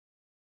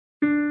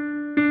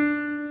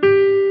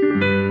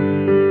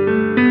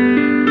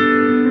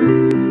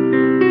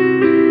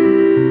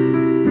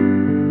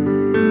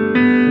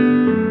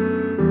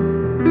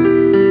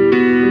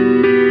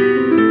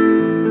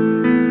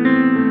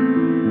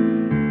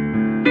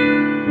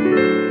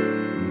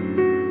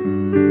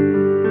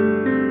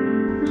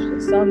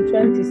Psalm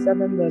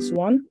 27 verse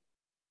 1.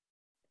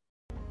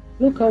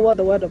 Look at what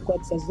the word of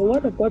God says. The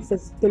word of God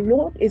says, the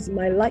Lord is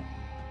my light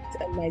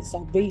and my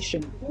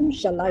salvation. Whom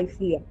shall I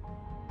fear?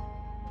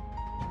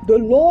 The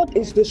Lord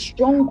is the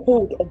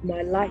stronghold of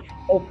my life.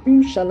 Of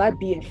whom shall I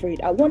be afraid?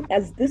 I want,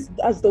 as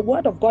the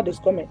word of God is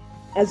coming,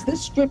 as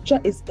this scripture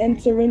is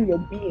entering your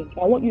being,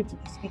 I want you to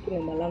be speaking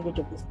in the language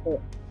of the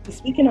Spirit. Be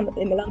speaking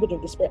in the language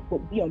of the Spirit,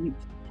 but be on mute.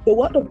 The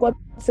word of God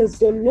says,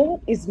 the Lord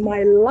is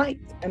my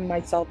light and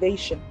my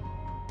salvation.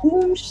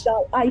 Whom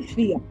shall I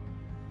fear?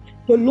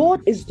 The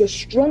Lord is the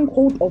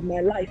stronghold of my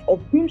life.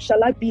 Of whom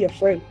shall I be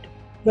afraid?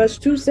 Verse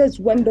 2 says,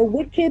 when the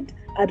wicked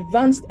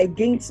advanced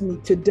against me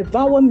to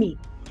devour me,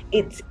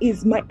 it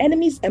is my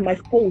enemies and my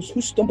foes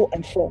who stumble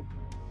and fall.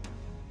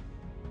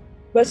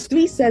 Verse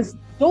 3 says,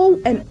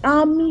 though an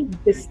army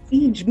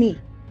besiege me,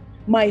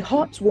 my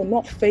heart will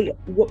not fail.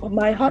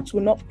 My heart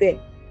will not fear.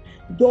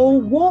 Though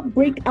war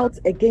break out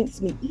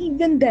against me,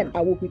 even then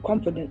I will be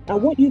confident. I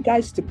want you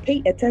guys to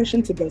pay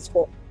attention to verse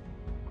 4.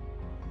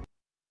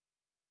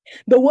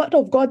 The word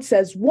of God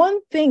says,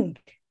 one thing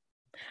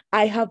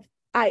I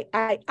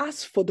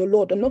asked for the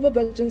Lord. Another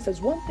version says,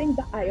 one thing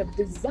that I have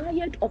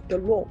desired of the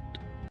Lord,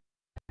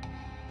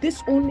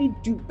 this only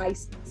do I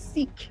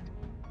seek,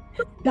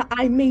 that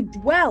I may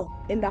dwell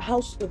in the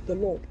house of the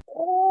Lord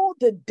all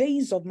the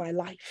days of my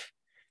life,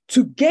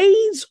 to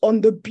gaze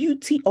on the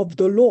beauty of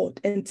the Lord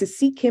and to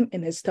seek him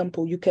in his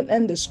temple. You can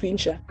end the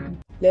screenshot.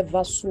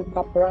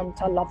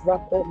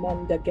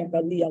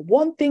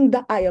 One thing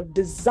that I have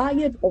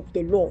desired of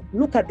the Lord.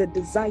 Look at the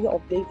desire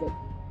of David.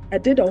 I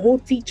did a whole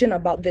teaching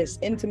about this.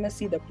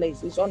 Intimacy, the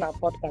place. It's on our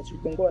podcast. You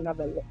can go and have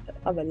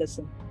a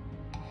listen.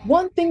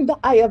 One thing that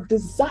I have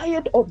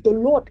desired of the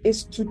Lord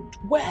is to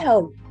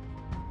dwell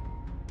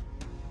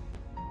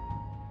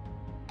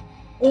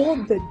all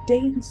the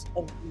days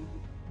of the Lord.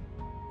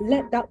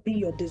 Let that be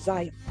your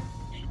desire.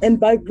 And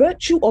by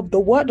virtue of the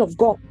word of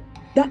God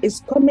that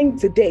is coming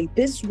today,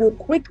 this will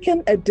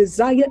quicken a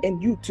desire in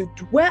you to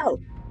dwell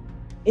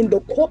in the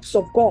courts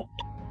of God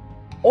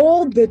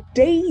all the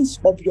days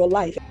of your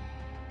life.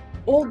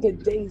 All the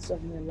days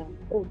of my life.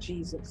 Oh,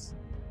 Jesus.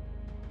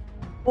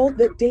 All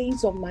the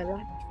days of my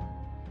life.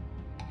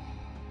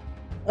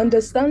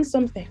 Understand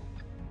something.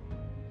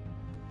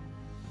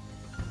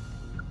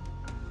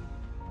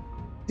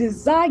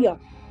 Desire.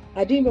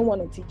 I didn't even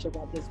want to teach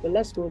about this, but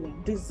let's go now.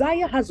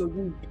 Desire has a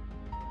root.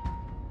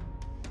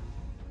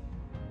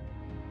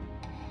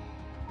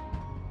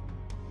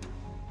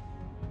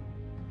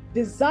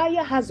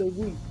 Desire has a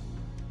root.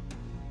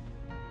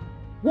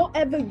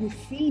 Whatever you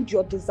feed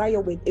your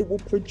desire with, it will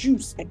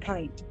produce a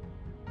kind.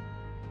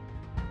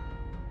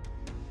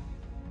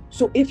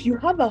 So if you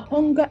have a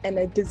hunger and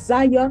a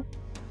desire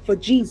for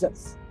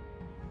Jesus,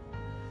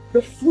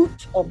 the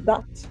fruit of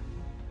that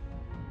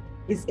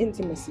is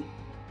intimacy.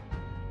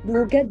 We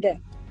will get there.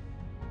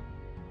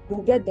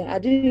 We'll get there. I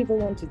didn't even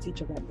want to teach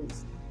about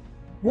this.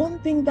 One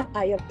thing that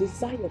I have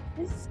desired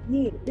this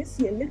year,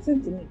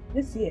 listen to me.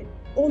 This year,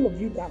 all of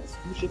you guys,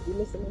 you should be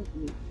listening to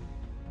me.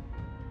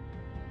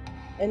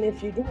 And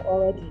if you don't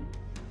already,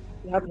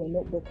 you have your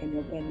notebook and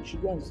your pen, you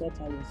should go and sort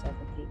out yourself,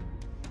 okay?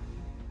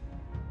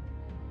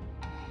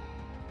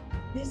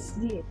 This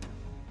year,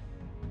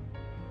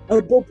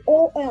 above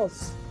all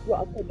else,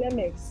 your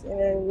academics,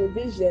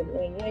 revision,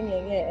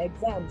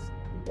 exams,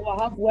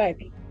 or I have work,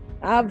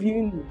 I have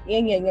uni,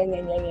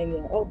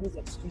 all these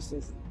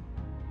excuses.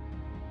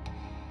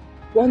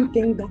 One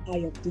thing that I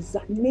have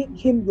desired, make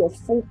him your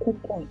focal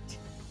point.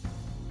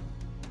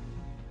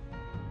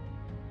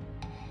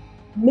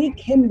 Make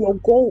him your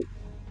goal.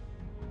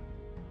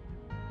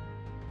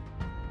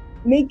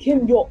 Make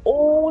him your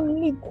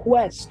only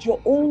quest, your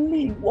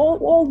only,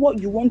 all what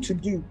you want to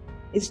do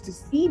is to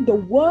see the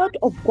word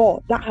of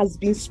God that has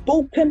been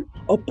spoken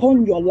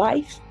upon your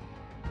life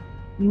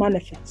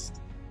manifest.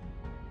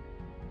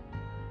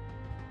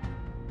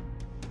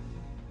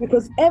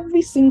 Because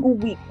every single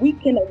week,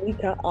 week in and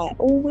week out, I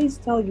always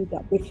tell you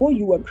that before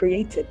you were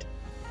created,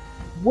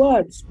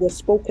 words were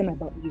spoken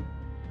about you.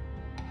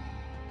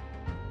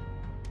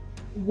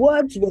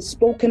 Words were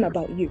spoken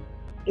about you.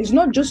 It's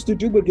not just to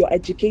do with your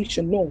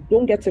education. No,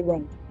 don't get it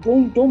wrong.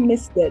 Don't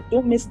miss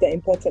the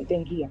important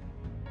thing here.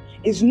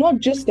 It's not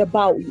just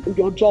about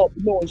your job.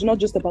 No, it's not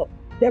just about.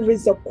 There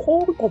is a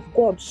call of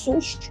God so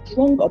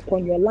strong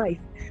upon your life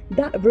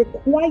that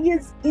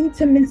requires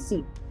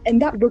intimacy and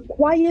that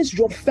requires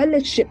your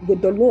fellowship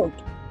with the Lord.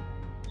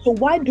 So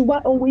why do I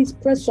always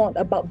press on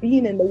about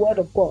being in the Word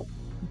of God,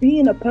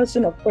 being a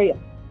person of prayer?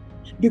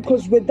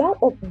 Because without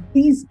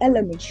these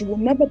elements, you will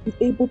never be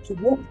able to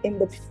walk in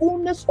the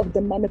fullness of the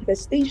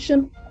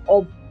manifestation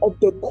of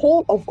the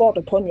call of God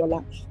upon your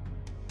life.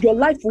 Your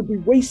life will be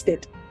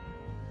wasted.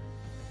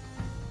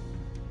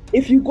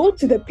 If you go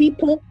to the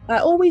people, I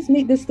always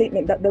make this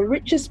statement that the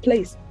richest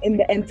place in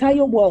the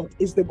entire world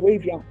is the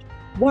graveyard.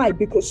 Why?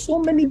 Because so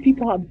many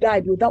people have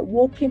died without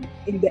walking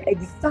in the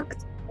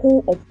exact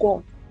call of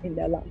God in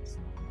their lives.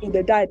 So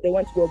they died, they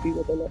went to go be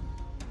with the Lord.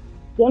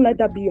 Don't let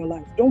that be your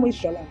life. Don't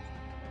waste your life.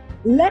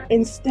 Let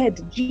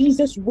instead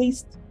Jesus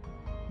waste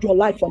your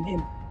life on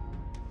him.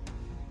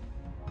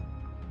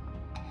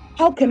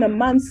 How can a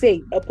man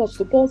say,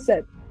 Apostle Paul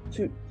said,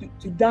 to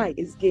die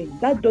is gain?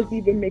 That doesn't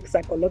even make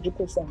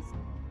psychological sense.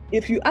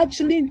 If you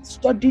actually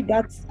study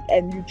that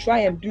and you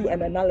try and do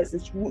an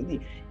analysis,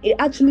 it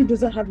actually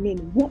doesn't have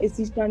meaning. What is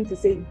he trying to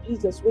say?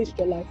 Jesus, waste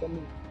your life on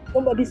me.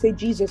 Somebody say,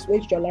 Jesus,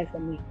 waste your life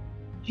on me.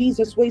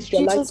 Jesus, waste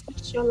your life. Jesus,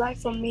 waste your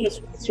life on me.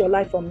 Jesus, waste your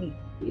life on me.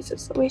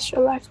 Jesus, waste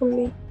your life on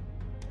me.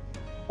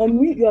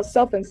 Unmute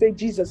yourself and say,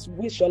 Jesus,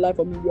 waste your life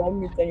on me. You're on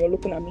mute and you're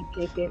looking at me.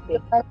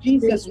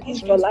 Jesus,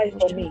 waste your life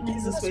on me.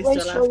 Jesus,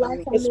 waste your life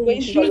on me.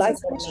 Waste your life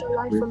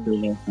on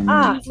me.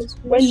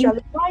 When you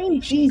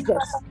find Jesus,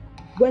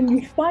 when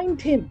you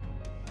find him,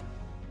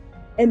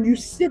 and you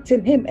sit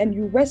in him and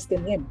you rest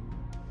in him,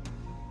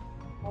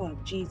 oh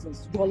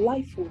Jesus, your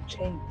life will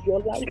change.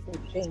 Your life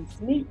will change.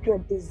 Make your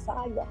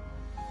desire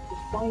to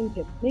find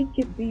him. Make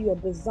it be your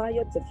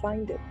desire to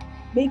find him.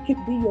 Make it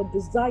be your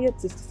desire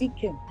to seek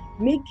him.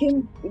 Make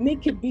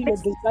it be your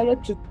desire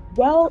to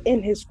dwell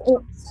in his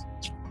courts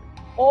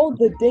all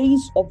the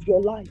days of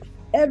your life,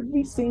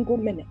 every single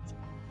minute.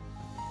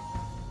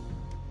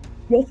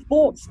 Your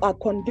thoughts are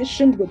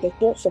conditioned with the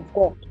thoughts of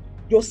God.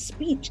 Your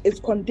speech is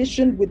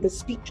conditioned with the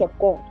speech of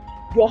God.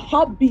 Your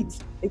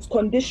heartbeat is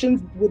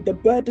conditioned with the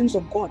burdens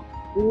of God.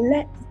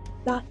 Let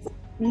that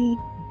be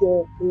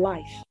your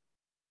life.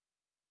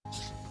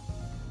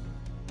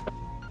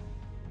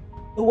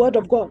 The word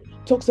of God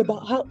talks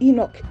about how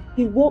Enoch,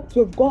 he walked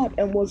with God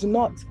and was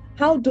not.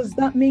 How does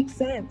that make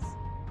sense?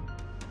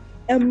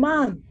 A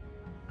man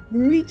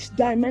reached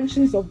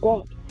dimensions of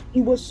God.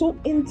 He was so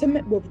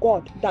intimate with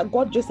God that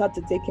God just had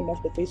to take him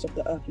off the face of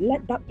the earth.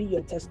 Let that be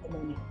your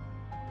testimony.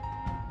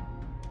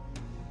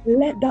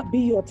 Let that be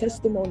your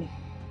testimony.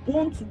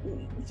 Don't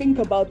think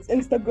about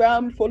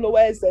Instagram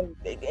followers and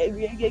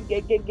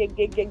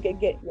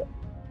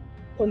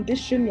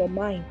condition your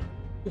mind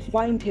to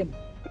find him.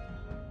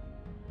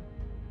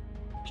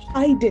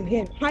 Hide in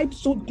him. Hide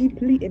so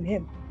deeply in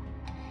him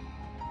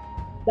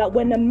that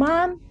when a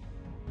man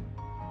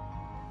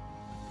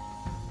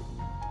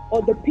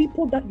or the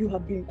people that you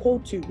have been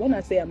called to, when I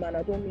say a man,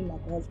 I don't mean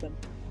like a husband.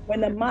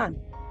 When a man,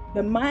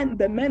 the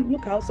men,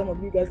 look how some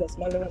of you guys are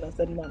smiling when I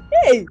said man.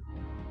 Hey,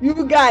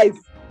 you guys,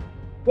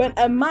 when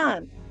a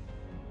man,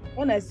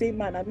 when I say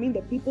man, I mean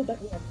the people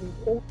that you have been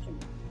called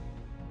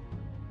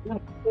to.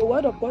 The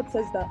word of God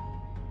says that,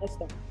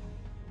 Esther,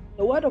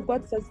 the word of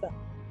God says that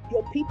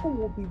your people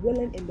will be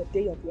willing in the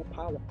day of your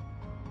power.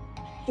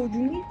 So you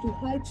need to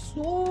hide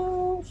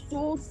so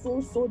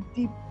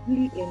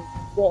deeply in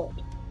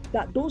God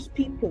that those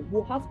people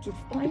will have to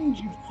find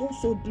you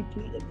so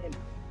deeply in him.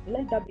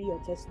 Let that be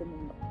your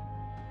testimony.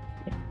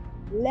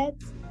 Let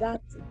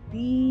that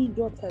be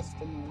your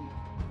testimony.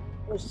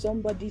 Oh,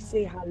 somebody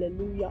say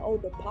hallelujah. Oh,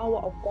 the power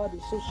of God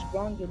is so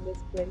strong in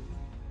this place.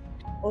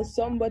 Or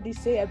somebody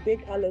say a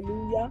big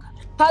hallelujah.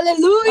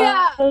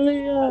 Hallelujah.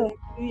 Hallelujah.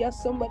 Hallelujah.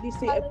 Somebody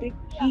say a big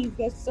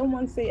Jesus.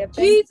 Someone say a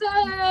big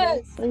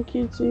Jesus. Thank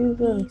you,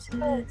 Jesus.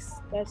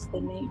 Bless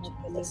the name of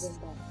the living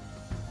God.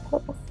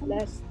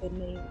 Bless the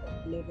name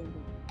of the living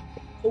God.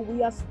 So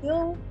we are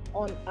still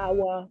on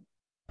our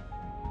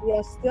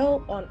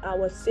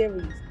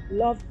series,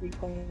 Love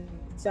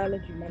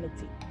Reconciling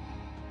Humanity.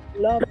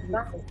 Love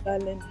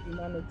Reconciling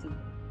Humanity.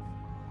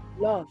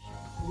 Love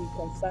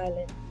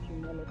Reconciling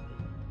Humanity.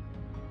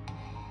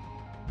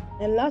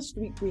 And last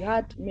week we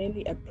had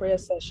mainly a prayer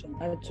session.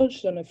 I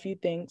touched on a few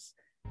things,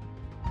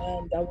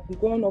 and I will be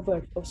going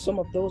over some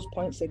of those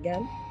points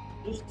again,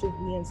 just to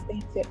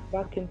reinstate it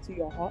back into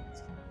your heart.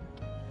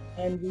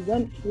 And we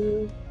went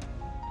through,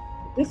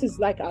 this is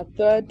like our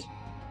third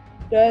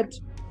part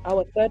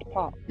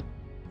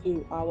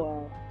to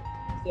our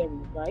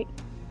series, right?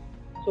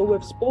 So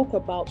we've spoke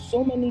about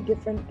so many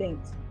different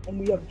things,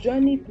 and we have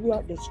journeyed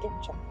throughout the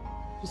scripture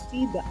to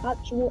see the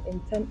actual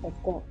intent of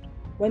God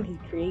when he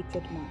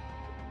created man.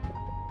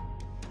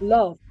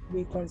 Love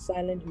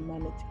reconciling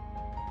humanity.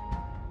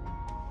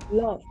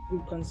 Love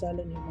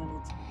reconciling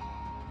humanity.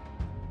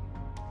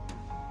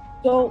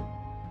 So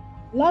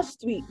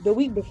last week, the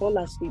week before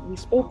last week, we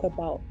spoke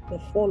about the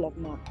fall of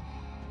man.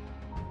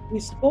 We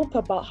spoke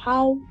about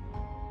how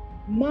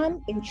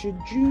man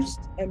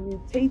introduced a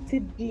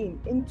mutated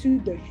being into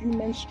the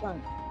human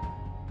strand.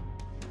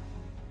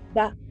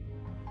 That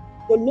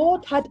the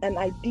Lord had an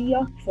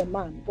idea for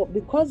man, but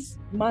because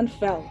man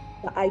fell,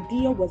 the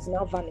idea was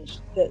now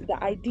vanished. The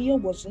idea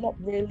was not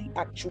really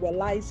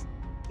actualized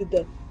to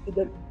the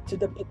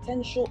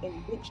potential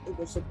in which it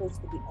was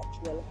supposed to be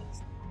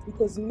actualized.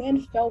 Because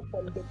men fell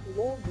from the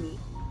glory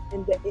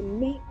in the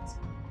innate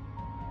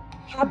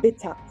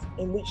habitat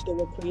in which they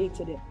were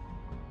created in.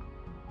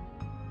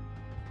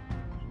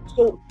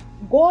 So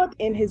God,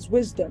 in his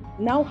wisdom,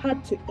 now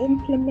had to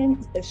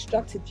implement a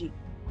strategy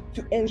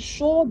to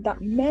ensure that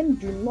men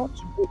do not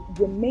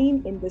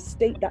remain in the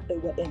state that they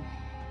were in.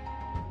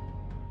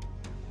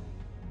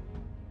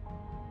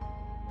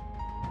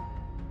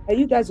 Are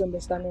you guys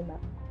understanding that?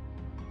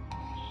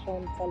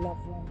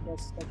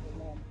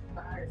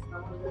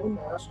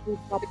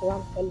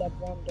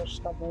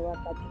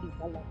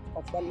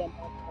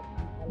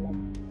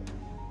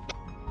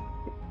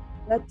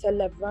 Let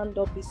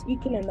Televrando be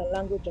speaking in the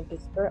language of the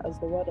Spirit as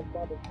the word of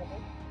God is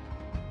coming.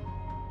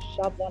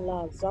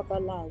 Shavala,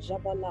 Zavala,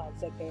 Javala,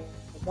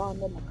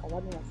 Zekevano,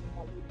 Makawani,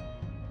 Asakali.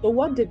 So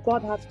what did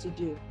God have to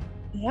do?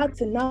 He had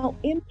to now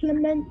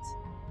implement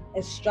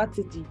a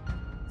strategy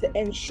to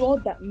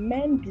ensure that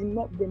men do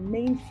not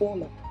remain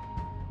fallen.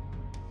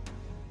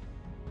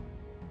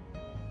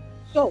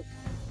 So,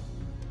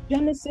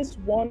 Genesis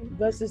 1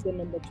 verses the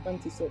number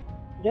 26.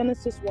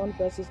 Genesis 1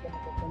 verses the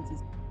number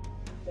 26.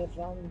 Verse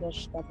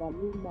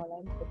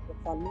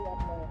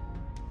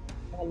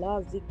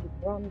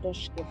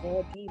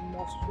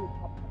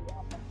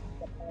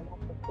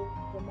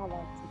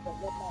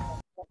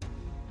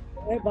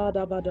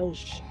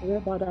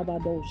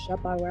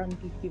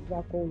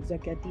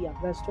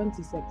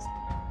 26.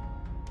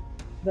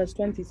 Verse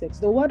 26.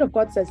 The word of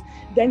God says,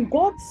 then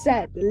God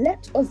said,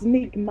 let us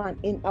make man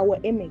in our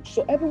image.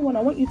 So everyone,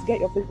 I want you to get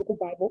your physical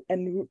Bible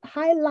and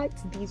highlight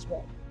these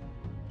words.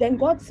 Then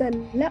God said,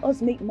 let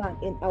us make man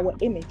in our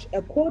image,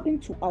 according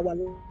to our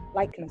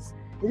likeness.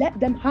 Let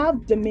them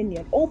have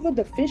dominion over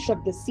the fish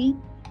of the sea,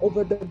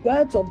 over the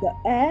birds of the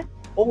air,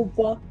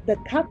 over the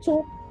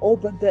cattle,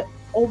 over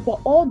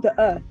all the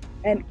earth,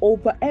 and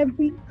over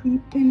every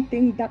creeping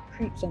thing that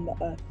creeps on the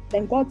earth.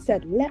 Then God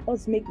said, let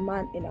us make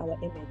man in our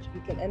image. You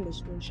can end the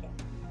screenshot.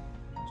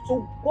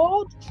 So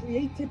God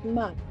created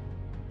man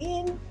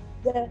in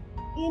the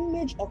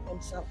image of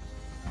himself.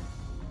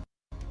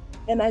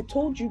 And I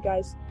told you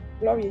guys,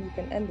 Gloria, you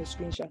can end the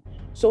screenshot.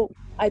 So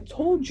I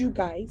told you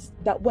guys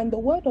that when the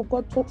word of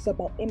God talks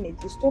about image,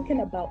 it's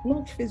talking about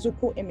not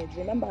physical image.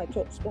 Remember, I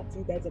spoke to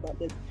you guys about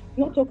this.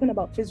 Not talking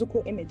about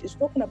physical image. It's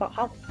talking about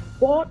how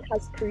God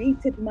has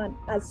created man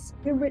as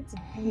spirit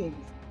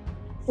beings.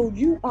 So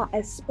you are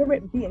a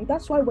spirit being.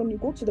 That's why when you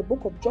go to the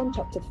book of John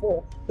chapter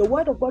 4, the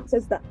word of God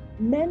says that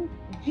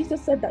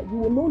Jesus said that you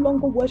will no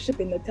longer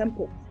worship in the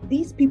temple.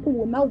 These people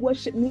will now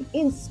worship me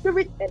in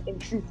spirit and in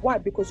truth. Why?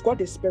 Because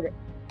God is spirit.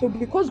 So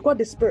because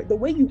God is spirit, the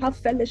way you have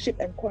fellowship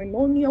and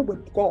koinonia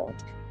with God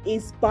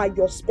is by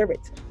your spirit.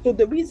 So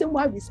the reason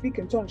why we speak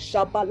in tongues is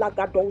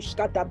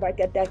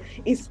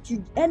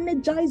to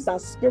energize our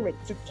spirit,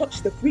 to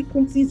touch the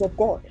frequencies of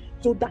God,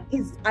 so that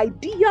his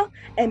idea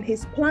and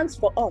his plans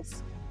for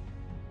us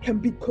can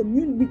be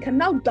we can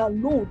now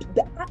download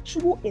the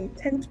actual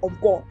intent of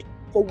God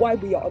for why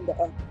we are on the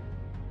earth.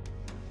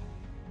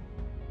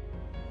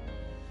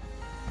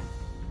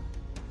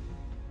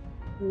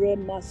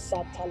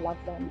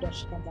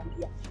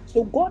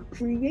 So God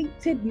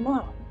created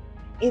man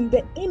in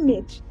the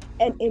image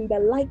and in the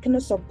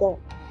likeness of God.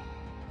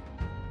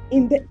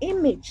 In the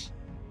image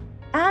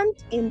and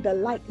in the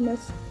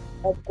likeness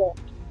of God.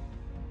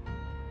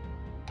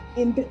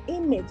 In the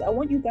image, I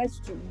want you guys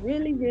to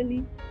really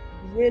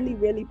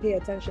pay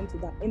attention to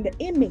that. In the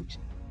image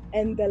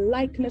and the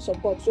likeness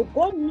of God. So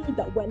God knew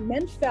that when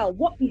men fell,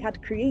 what he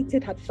had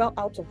created had fell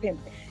out of him.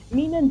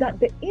 Meaning that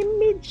the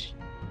image,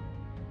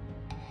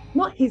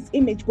 not his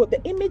image, but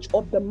the image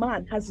of the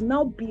man has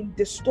now been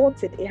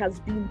distorted. It has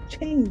been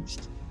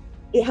changed.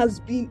 It has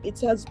been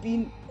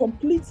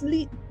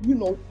completely,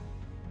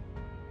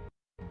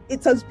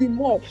 it has been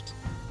morphed.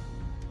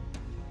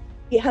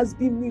 It has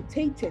been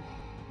mutated.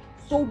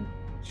 So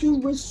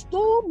to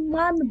restore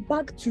man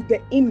back to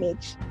the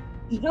image,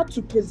 he had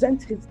to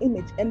present his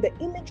image, and the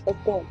image of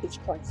God is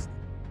Christ.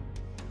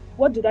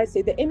 What did I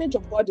say? The image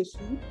of God is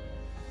who?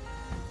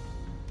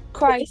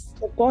 Christ.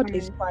 The image of God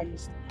is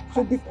Christ.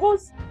 So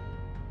because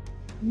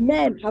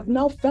men have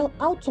now fell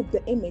out of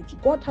the image,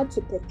 God had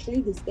to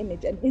portray his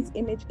image, and his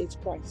image is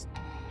Christ.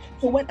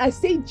 So when I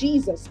say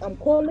Jesus, I'm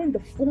calling the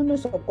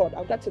fullness of God.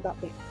 I'll get to that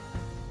bit.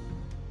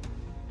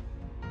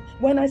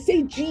 When I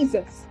say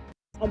Jesus,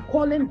 I'm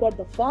calling God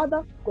the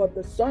Father, God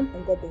the Son,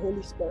 and God the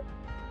Holy Spirit.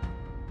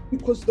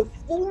 Because the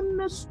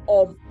fullness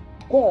of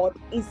God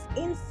is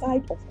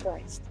inside of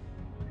Christ.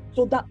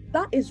 So that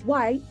is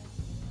why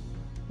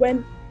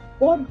when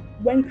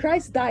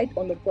Christ died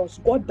on the cross,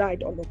 God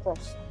died on the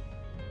cross.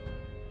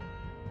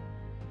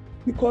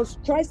 Because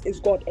Christ is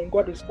God and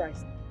God is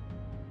Christ.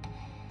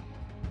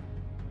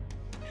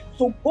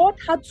 So God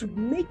had to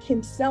make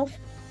himself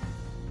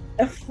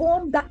a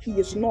form that he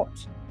is not.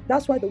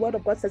 That's why the word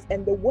of God says,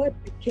 and the word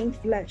became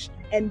flesh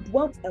and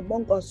dwelt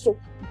among us. So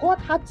God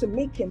had to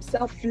make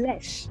himself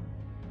flesh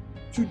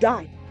to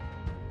die,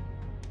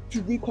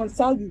 to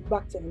reconcile you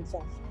back to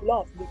himself.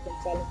 Love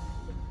reconciling.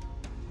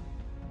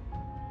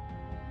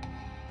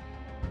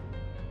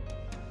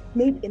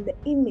 Made in the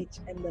image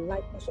and the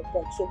likeness of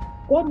God. So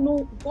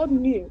God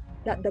knew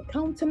that the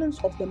countenance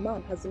of the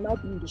man has now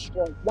been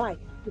destroyed. Why?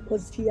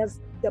 Because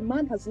the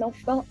man has now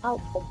fell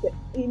out of the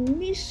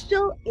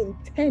initial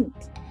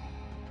intent.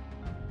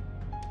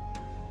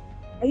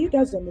 Are you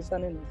guys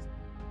understanding this?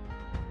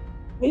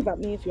 Wave at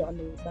me if you're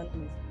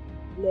understanding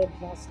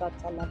this.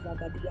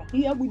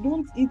 Here we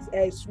don't eat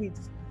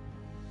sweets.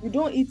 We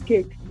don't eat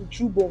cake, we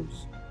chew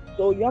bones.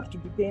 So you have to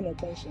be paying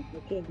attention,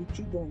 okay? We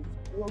chew bones.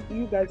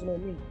 You guys know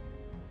me.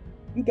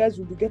 You guys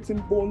will be getting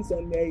bones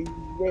and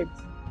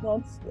ribs,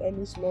 not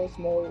any small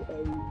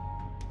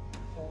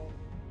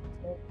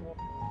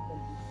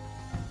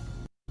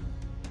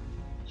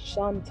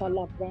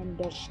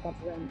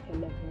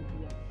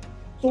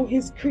So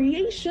his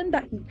creation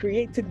that he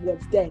created was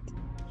dead.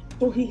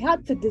 So he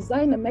had to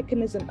design a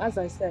mechanism, as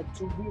I said,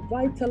 to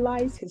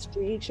revitalize his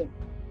creation.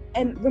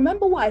 And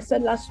remember what I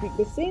said last week,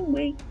 the same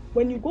way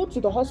when you go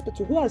to the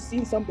hospital, who has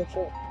seen some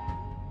before?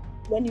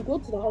 When you go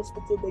to the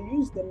hospital, they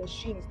use the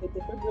machines, the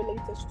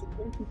defibrillators, to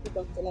bring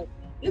people back to life.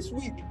 This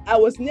week, I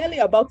was nearly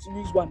about to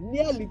use one,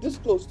 nearly this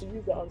close to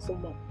use it on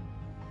someone.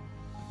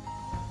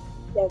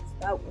 Yes,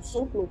 I was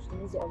so close to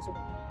use it on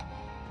someone.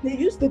 They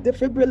use the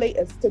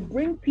defibrillators to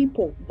bring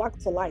people back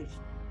to life,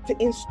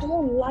 to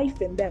install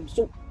life in them.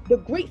 So the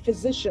great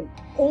physician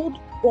called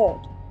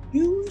God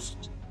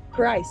used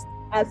Christ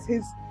as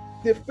his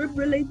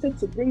defibrillator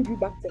to bring you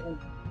back to him.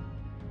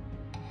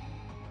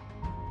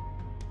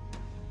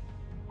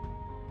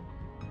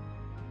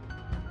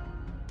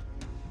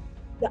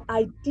 The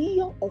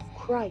idea of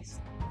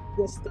Christ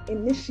was to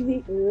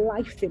initiate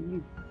life in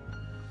you,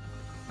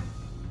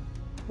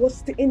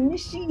 was to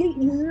initiate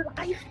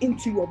life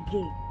into your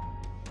being.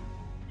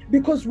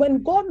 Because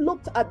when God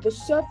looked at the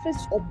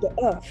surface of the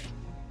earth,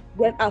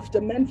 when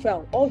after men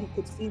fell, all he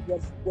could see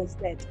was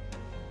dead.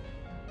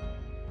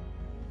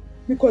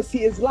 Because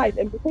he is life,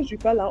 and because you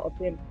fell out of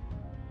him,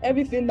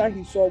 everything that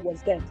he saw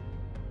was dead.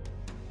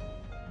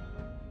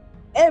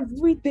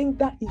 Everything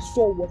that he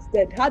saw was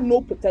dead, had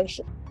no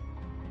potential,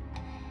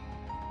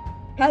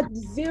 had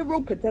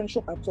zero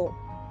potential at all.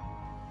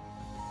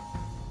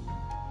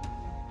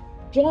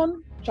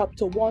 John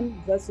chapter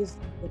 1, verses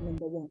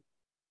number 1.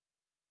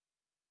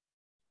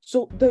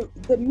 So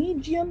the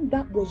medium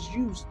that was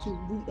used to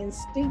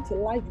reinstate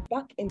life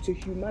back into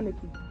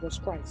humanity was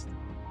Christ.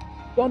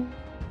 John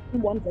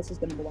 1, verses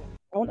number 1.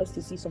 I want us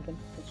to see something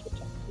in the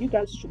scripture. You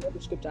guys should know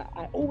the scripture.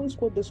 I always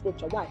quote the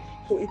scripture. Why?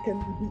 So it can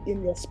be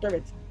in your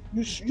spirit.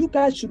 You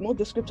guys should know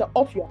the scripture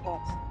off your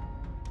heart.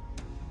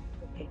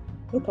 Okay,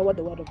 look at what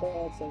the word of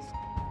God says.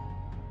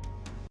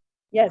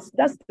 Yes,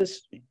 that's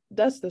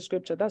the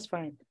scripture. That's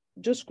fine.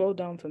 Just scroll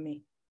down for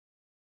me.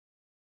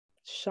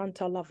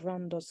 Shanta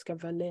Lavrandos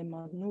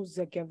Cavalema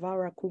Nuze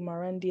Guevara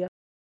Kumarandia.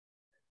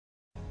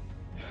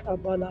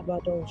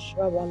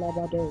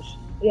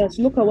 Yes,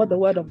 look at what the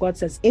word of God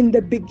says. In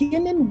the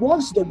beginning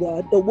was the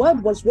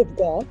word was with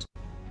God,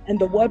 and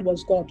the word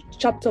was God.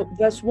 Chapter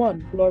verse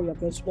 1, Gloria,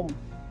 verse 1.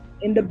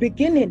 In the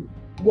beginning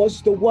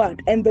was the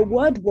word, and the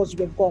word was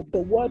with God. The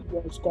word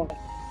was God.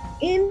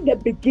 In the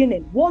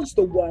beginning was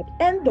the word,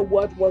 and the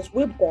word was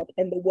with God,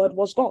 and the word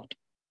was God.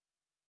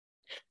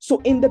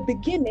 So in the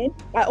beginning,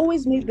 I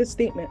always make this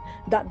statement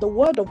that the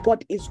word of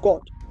God is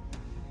God.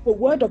 The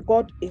word of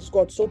God is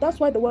God. So that's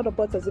why the word of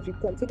God says, if you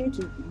continue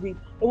to read,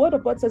 the word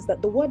of God says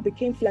that the word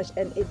became flesh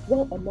and it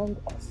dwelt among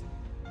us.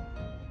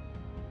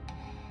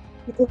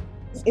 Because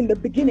in the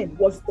beginning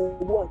was the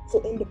word. So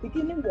in the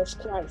beginning was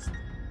Christ.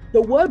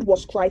 The word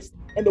was Christ,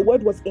 and the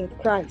word was in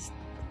Christ,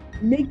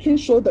 making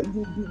sure that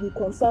you be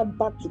reconciled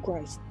back to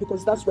Christ,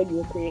 because that's where you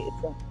were created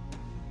from.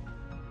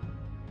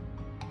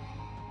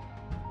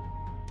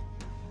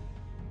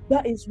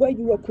 That is where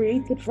you were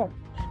created from.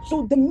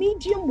 So the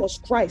medium was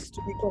Christ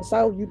to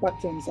reconcile you back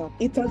to himself.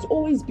 It has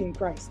always been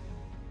Christ.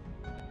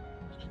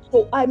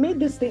 So I made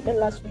this statement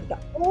last week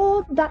that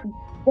all that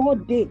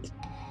God did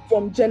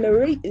from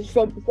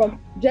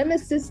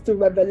Genesis to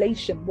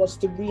Revelation was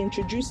to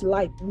reintroduce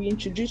life,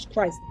 reintroduce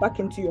Christ back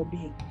into your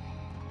being.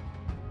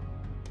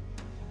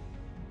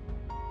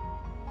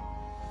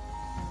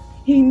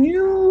 He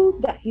knew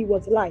that he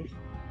was life.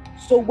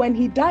 So when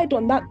he died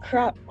on that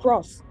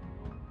cross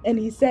and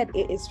he said,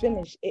 it is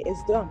finished, it is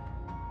done.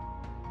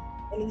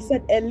 And he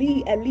said,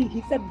 Eli, Eli,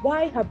 he said,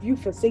 why have you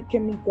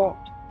forsaken me, God?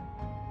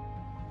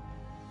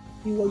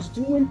 He was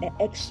doing an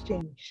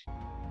exchange.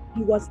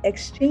 He was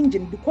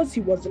exchanging, because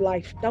he was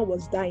life that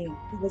was dying.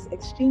 He was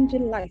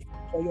exchanging life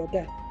for your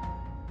death.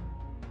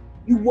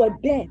 You were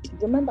dead.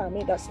 Remember I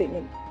made that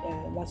statement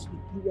last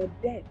week. You were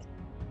dead.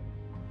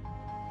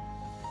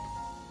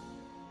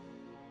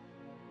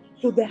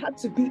 So there had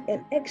to be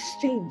an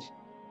exchange.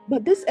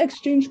 But this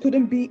exchange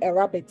couldn't be a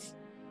rabbit.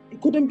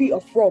 It couldn't be a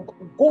frog.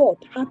 God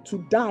had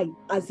to die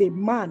as a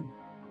man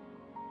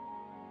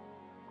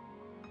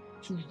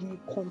to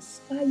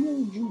reconcile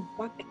you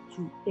back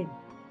to him.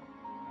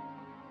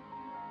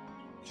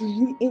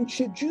 To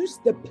reintroduce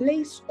the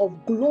place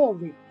of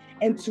glory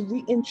and to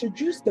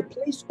reintroduce the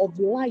place of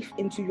life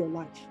into your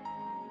life.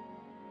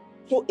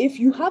 So if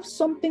you have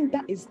something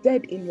that is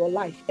dead in your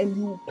life and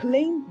you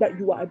claim that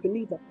you are a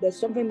believer, there's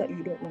something that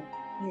you don't know.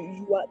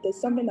 There's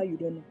something that you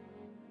don't know.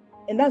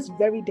 And that's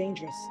very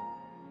dangerous.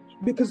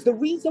 Because the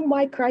reason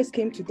why Christ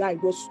came to die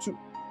was to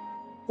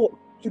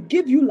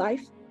give you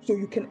life so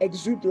you can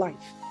exude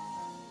life.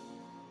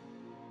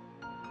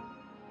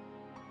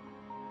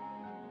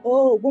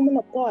 Oh, woman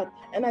of God,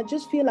 and I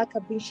just feel like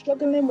I've been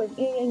struggling with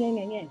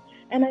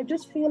and I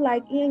just feel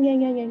like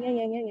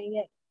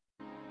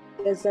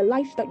there's a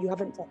life that you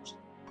haven't touched.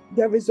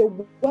 There is a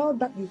well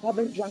that you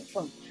haven't drank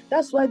from.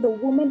 That's why the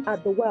woman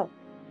at the well,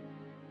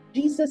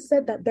 Jesus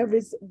said that there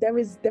is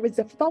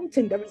a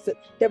fountain, there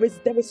is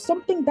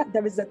something, that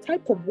there is a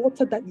type of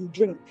water that you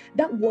drink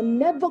that will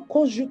never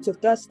cause you to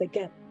thirst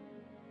again.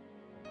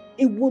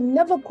 It will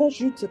never cause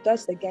you to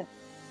thirst again.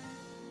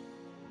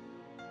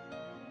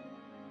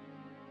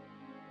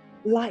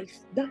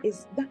 Life, that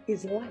is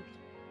life.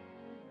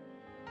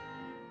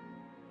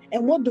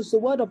 And what does the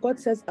word of God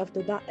says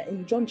after that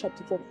in John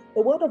chapter 4?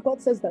 The word of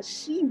God says that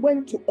she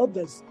went to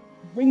others,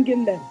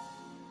 bringing them,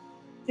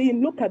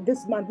 saying, look at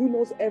this man who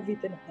knows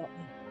everything about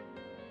me.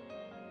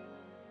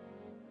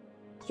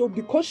 So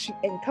because she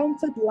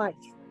encountered life,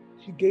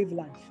 she gave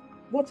life.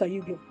 What are you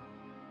giving?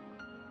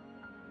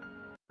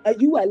 Are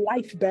you a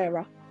life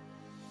bearer?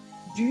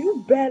 Do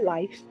you bear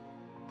life?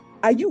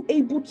 Are you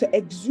able to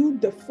exude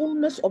the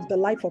fullness of the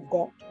life of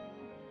God?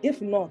 If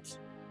not,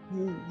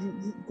 you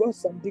got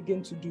some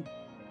digging to do.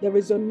 There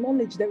is a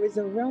knowledge, there is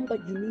a realm that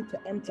you need to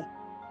enter.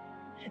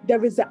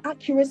 There is an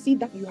accuracy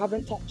that you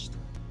haven't touched.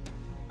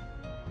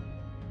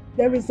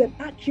 There is an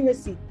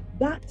accuracy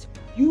that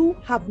you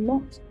have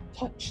not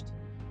touched.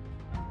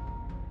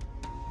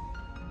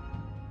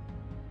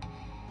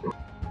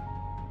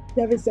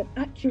 There is an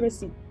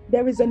accuracy.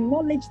 There is a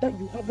knowledge that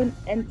you haven't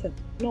entered.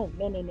 No.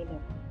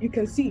 You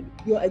can see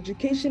your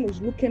education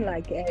is looking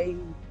like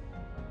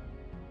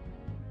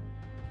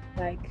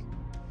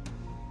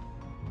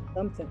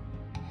something.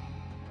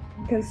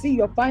 You can see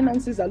your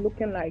finances are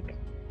looking like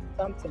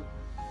something.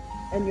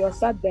 And you're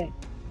sat there.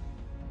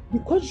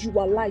 Because you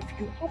are life,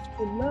 you have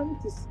to learn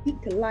to speak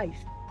life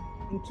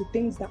into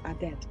things that are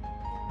dead.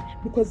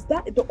 Because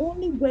that the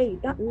only way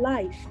that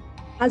life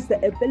has the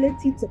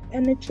ability to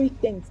penetrate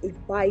things is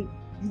by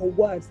your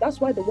words. That's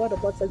why the word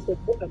of God says the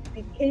word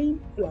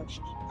became flesh.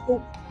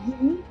 So you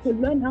need to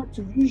learn how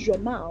to use your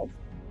mouth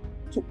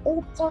to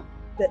alter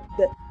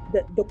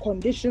the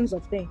conditions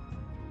of things.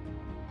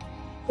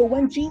 So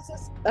when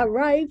Jesus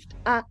arrived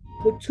at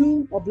the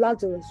tomb of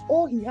Lazarus,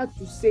 all he had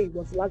to say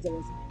was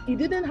Lazarus. He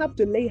didn't have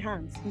to lay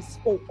hands, he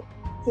spoke.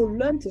 So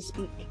learn to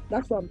speak.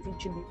 That's what I'm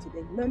teaching you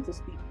today. Learn to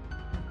speak.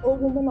 Oh,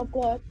 woman of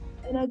God,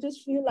 and I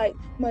just feel like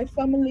my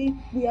family,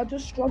 we are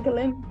just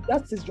struggling.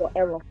 That is your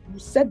error. You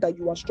said that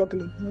you are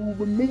struggling. You will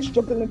remain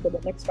struggling for the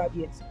next 5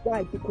 years.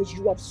 Why? Because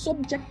you have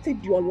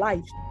subjected your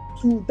life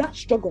to that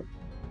struggle.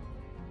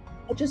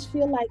 I just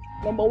feel like,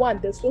 number one,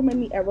 there's so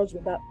many errors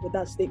with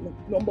that statement.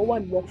 Number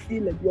one, you're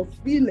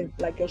feeling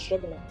like you're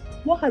struggling.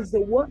 What has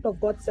the word of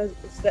God said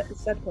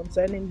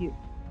concerning you?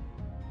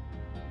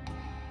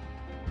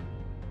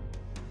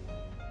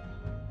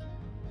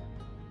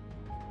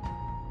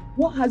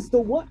 What has the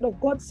word of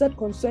God said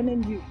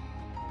concerning you?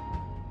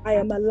 I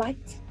am a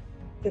light to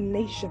the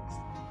nations.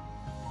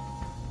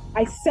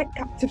 I set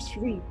captives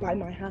free by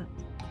my hand.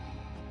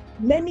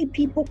 Many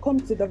people come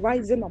to the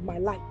rising of my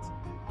light.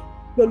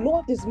 The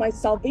Lord is my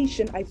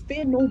salvation. I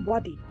fear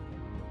nobody.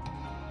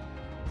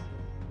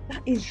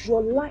 That is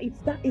your life.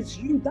 That is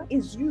you. That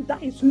is you.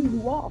 That is who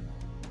you are.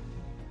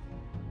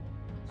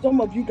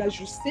 Some of you guys,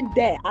 you sit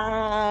there.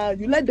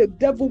 You let the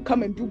devil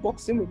come and do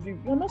boxing with you.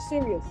 You're not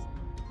serious.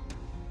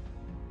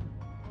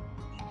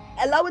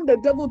 Allowing the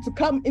devil to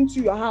come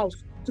into your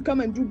house, to come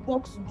and do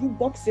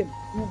boxing.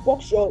 You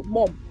box your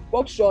mom,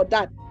 box your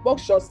dad,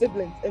 box your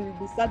siblings, and you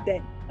be sat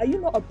there. Are you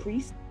not a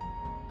priest?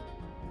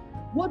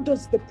 What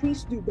does the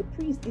priest do? The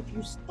priest, if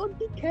you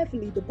study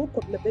carefully the book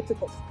of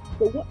Leviticus,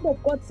 the word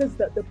of God says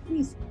that the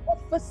priest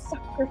offers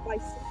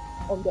sacrifices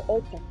on the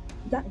altar.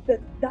 That the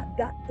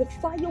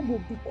fire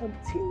will be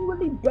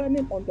continually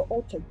burning on the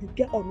altar. You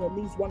get on your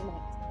knees one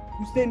night.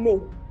 You say,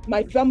 no,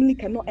 my family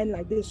cannot end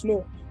like this.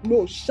 No,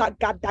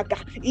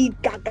 shagadaga,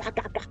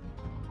 igagagaga.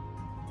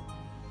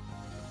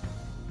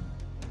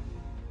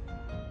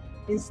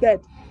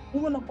 Instead,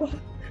 woman of God,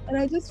 and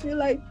I just feel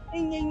like,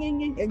 and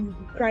you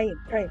be crying.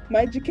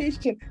 My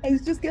education, and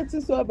it's just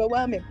getting so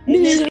overwhelming.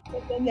 And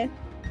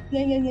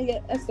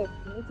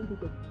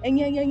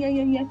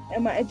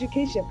my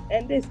education,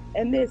 and this.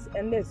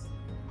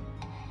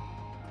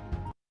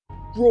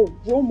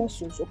 Grow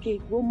muscles, okay?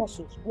 Grow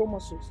muscles.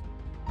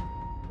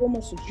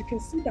 You can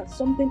see that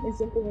something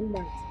isn't going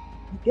right.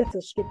 You get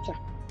a scripture.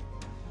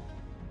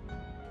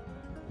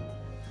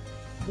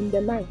 In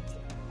the night,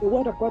 the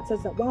word of God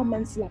says that while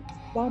men slept,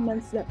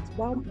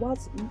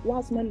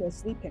 whilst men were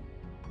sleeping,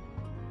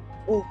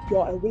 oh,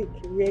 you're awake.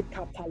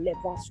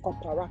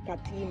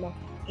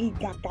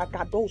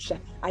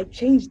 I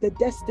changed the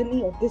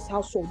destiny of this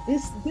household.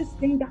 This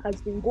thing that has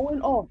been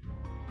going on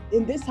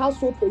in this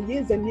household for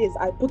years and years,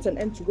 I put an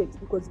end to it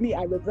because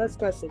I reverse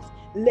curses.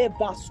 He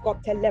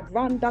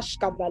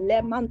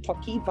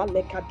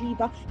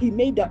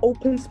made the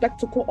open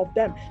spectacle of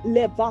them.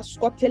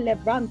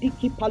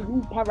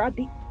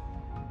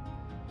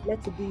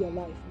 Let it be your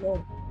life.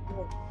 No.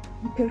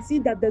 You can see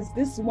that there's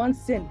this one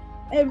sin.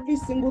 Every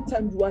single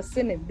time you are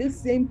sinning, this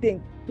same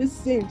thing, this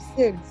same.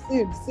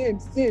 You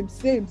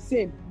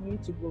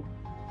need to grow.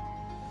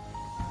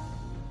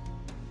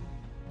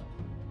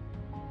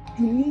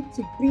 You need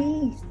to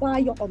be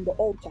fire on the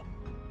altar.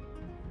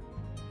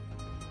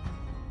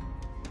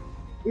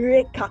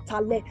 Let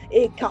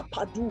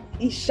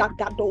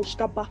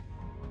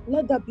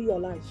that be your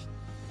life.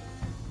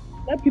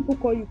 Let people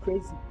call you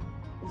crazy.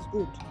 it's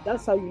good.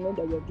 That's how you know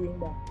that you're doing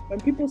well. When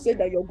people say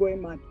that you're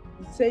going mad,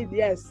 you say,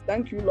 yes,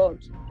 thank you,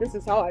 Lord. This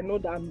is how I know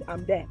that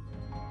I'm there.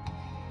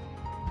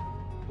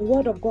 The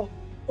word of God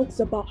talks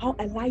about how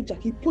Elijah,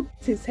 he put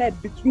his head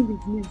between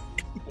his knees.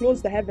 He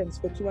closed the heavens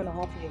for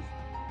 2.5 years.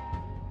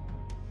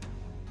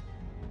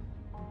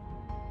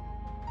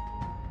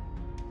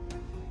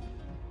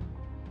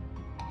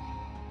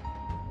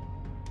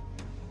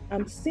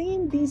 I'm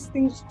saying these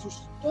things to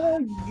stir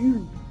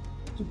you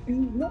to be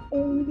not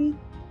only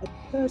a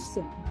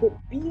person, but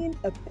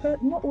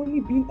not only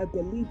being a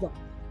believer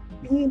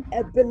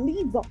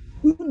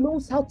who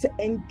knows how to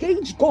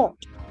engage God.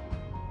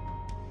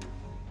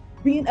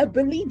 Being a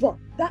believer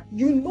that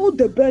you know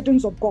the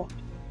burdens of God.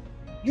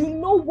 You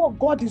know what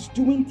God is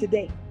doing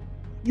today.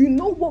 You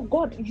know what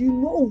God,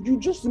 you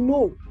just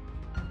know.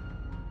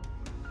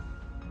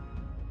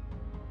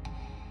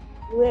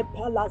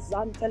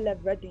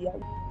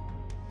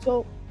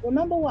 So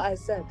remember what I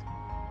said.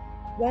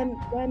 When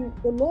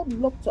the Lord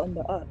looked on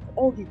the earth,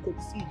 all he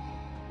could see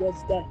was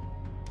death.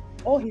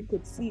 All he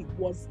could see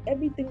was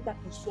everything that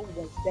he saw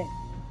was death.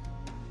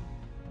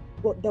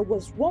 But there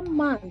was one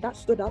man that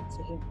stood out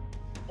to him,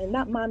 and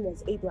that man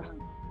was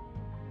Abraham.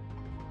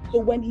 So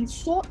when he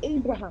saw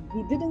Abraham,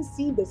 he didn't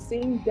see the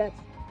same death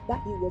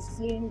that he was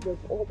seeing with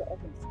all the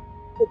others.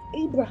 With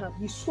Abraham,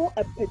 he saw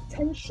a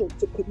potential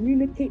to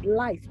communicate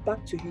life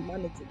back to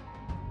humanity.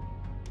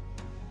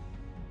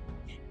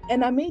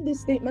 And I made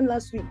this statement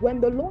last week. When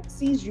the Lord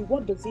sees you,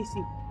 what does he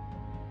see?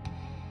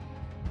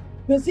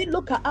 Does he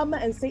look at Amma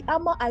and say,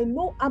 Amma, I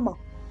know Amma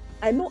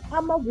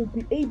will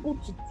be able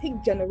to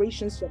take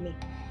generations for me.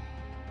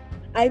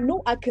 I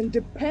know I can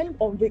depend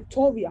on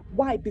Victoria.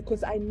 Why?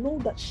 Because I know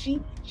that she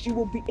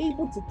will be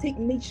able to take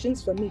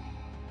nations for me.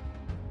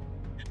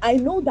 I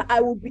know that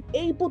I will be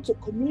able to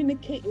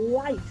communicate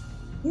life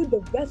through the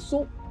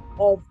vessel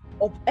of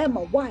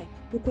Emma. Why?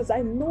 Because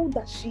I know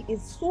that she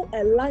is so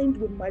aligned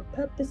with my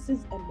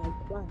purposes and my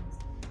plans.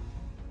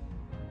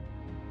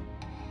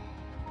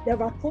 There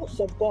are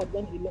thoughts of God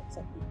when he looks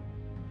at you.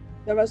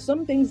 There are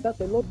some things that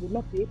the Lord will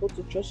not be able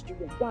to trust you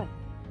with. Why?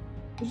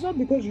 It's not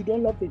because you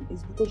don't love him.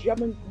 It's because you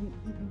haven't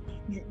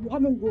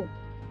grown.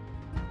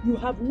 You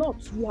have not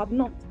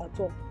at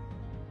all.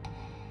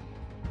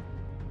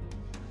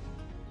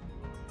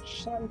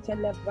 2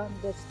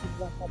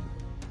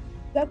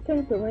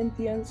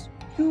 Corinthians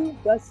 2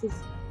 verses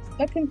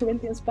 2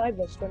 Corinthians 5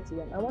 verse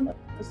 21. I want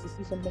us to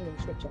see something in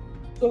scripture.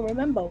 So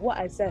remember what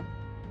I said.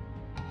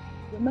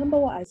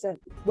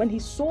 When he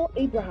saw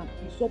Abraham,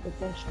 he saw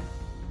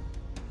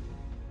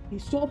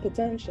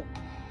potential.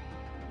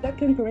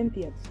 2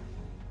 Corinthians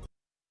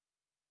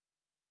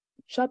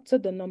chapter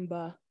the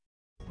number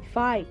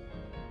 5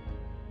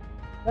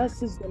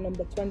 verses the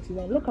number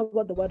 21. Look at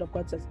what the word of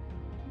God says.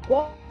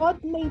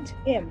 God made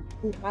him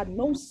who had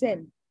no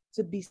sin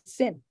to be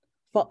sin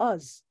for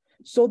us,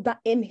 so that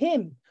in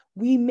him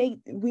we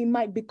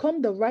might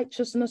become the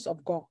righteousness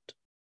of God.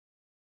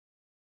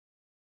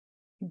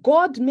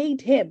 God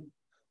made him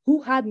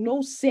who had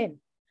no sin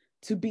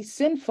to be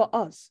sin for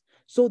us,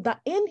 so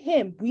that in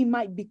him we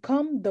might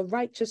become the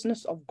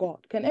righteousness of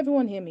God. Can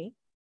everyone hear me?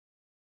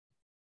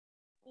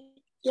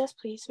 Yes,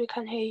 please. We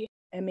can hear you.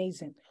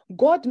 Amazing.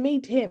 God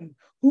made him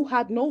who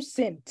had no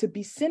sin to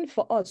be sin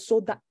for us,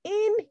 so that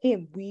in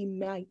him we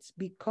might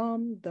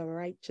become the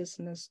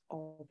righteousness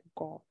of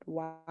God.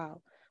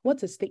 Wow.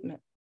 What a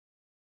statement.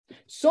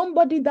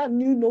 Somebody that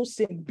knew no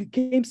sin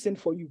became sin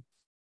for you.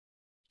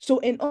 So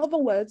in other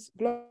words,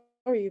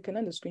 Glory, you can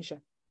end the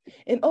screenshot.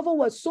 In other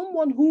words,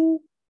 someone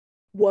who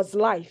was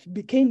life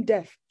became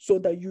death, so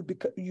that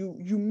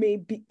you may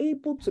be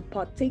able to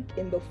partake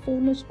in the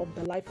fullness of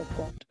the life of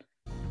God.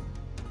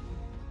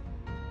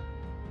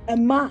 A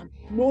man,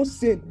 no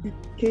sin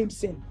became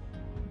sin.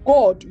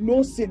 God,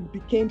 no sin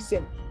became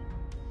sin.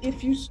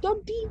 If you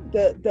study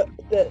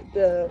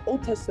the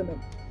Old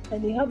Testament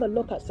and you have a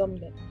look at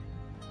something,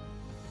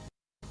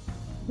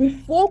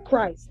 before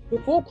Christ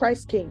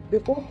came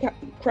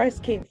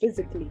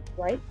physically,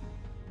 right?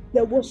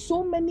 There were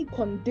so many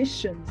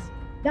conditions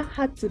that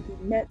had to be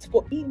met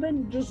for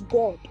even just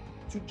God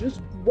to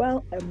just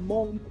dwell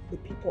among the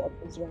people of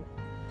Israel.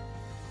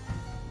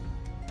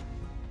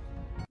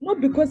 Not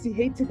because he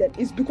hated them,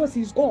 it's because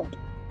he's God.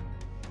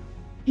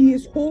 He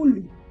is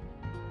holy.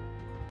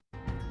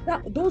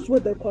 Those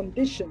were the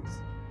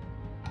conditions.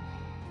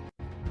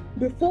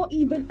 Before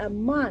even a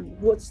man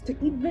was to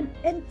even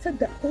enter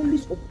the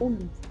holies of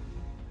holies.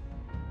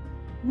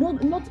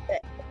 Not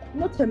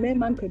a mere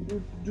man can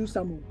do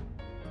something.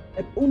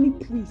 Only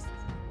priests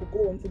could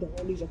go into the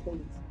holies of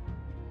holies.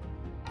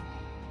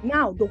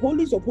 Now, the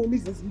holies of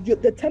holies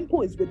the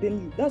temple is within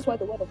you. That's why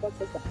the word of God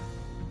says that.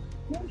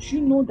 Don't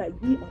you know that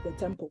ye are the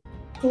temple?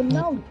 So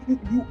now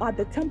you are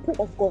the temple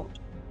of God.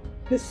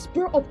 The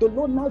Spirit of the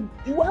Lord now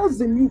dwells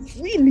in you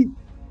freely.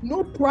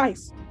 No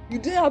price. You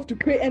didn't have to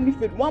pay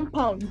anything.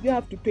 £1, you didn't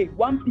have to pay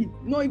 1p.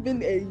 Not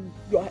even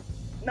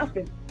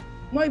nothing.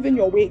 Not even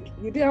your wage.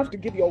 You didn't have to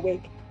give your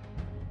wage.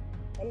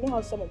 I know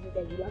how some of you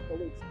guys you like your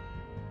wage.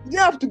 You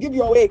didn't have to give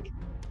your wage.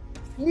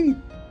 Free.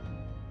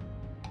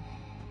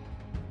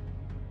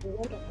 the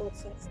word of God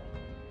says that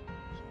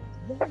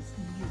dwells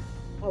in you.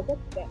 I'll get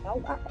there.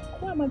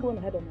 Why am I going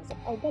ahead of myself?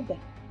 I'll get there.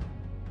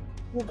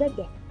 We'll get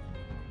there.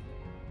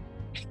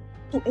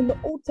 So in the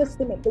Old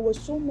Testament, there were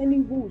so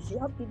many rules. You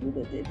have to do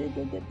this.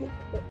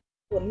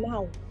 But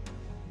now,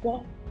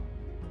 God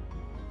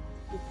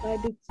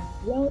decided to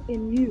dwell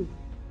in you,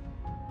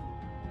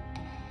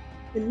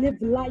 to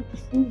live life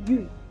through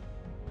you.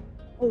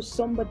 Oh,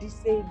 somebody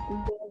say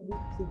glory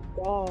to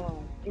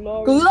God.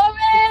 Glory to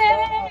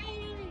God.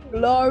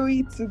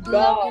 Glory to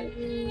God.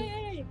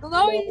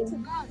 Glory to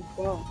God.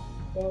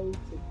 Glory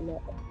to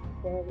God.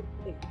 Glory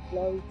to God.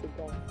 Glory to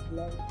God.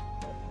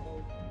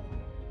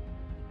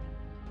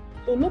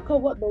 So look at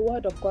what the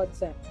word of God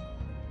says.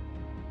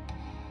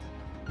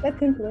 2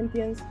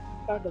 Corinthians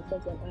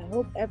 5:21. I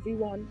hope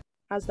everyone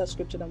has that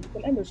scripture down. You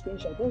can end the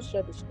screenshot. Don't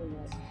share the screen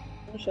yet.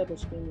 Don't share the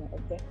screen yet,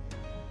 okay?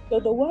 So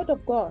the word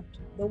of God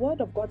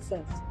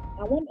says,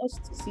 I want us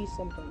to see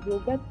something. We'll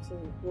get to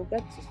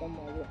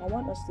somewhere. I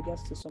want us to get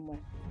to somewhere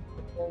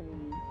before we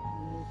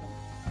move on.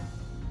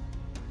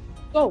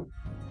 So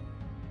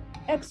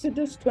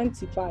Exodus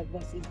 25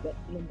 verses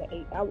number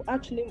 8. I will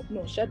actually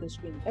share the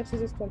screen.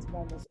 Exodus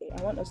 25 verse 8.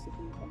 I want us to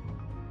see something.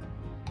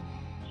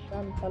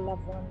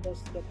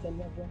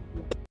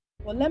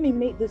 Well, let me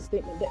make this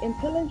statement. The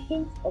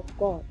intelligence of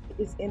God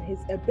is in his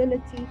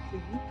ability to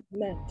use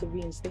men to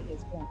reinstate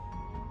his plan.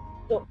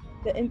 So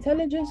the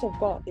intelligence of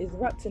God is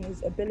wrapped in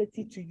his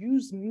ability to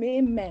use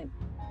mere men.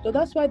 So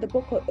that's why in the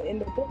book of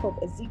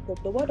Ezekiel,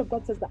 the word of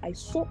God says that I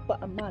sought for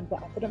a man,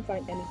 but I couldn't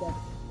find anybody.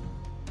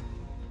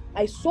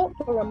 I sought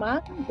for a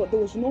man, but there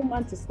was no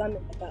man to stand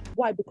in the gap.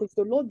 Why? Because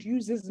the Lord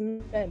uses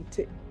men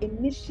to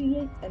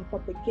initiate and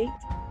propagate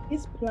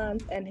his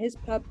plans and his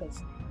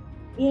purpose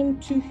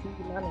into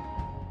humanity.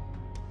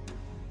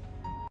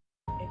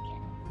 Okay.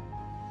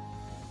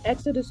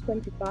 Exodus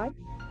 25,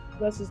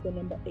 verses the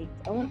number 8.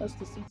 I want us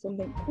to see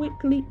something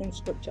quickly in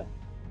scripture.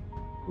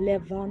 I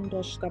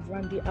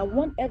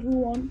want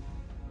everyone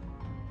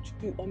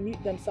to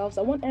unmute themselves.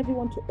 I want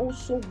everyone to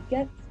also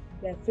get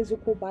their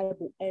physical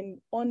Bible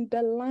and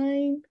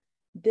underline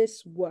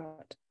this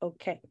word.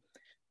 Okay.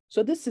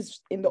 So this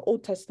is in the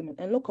Old Testament,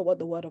 and look at what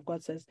the word of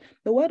God says.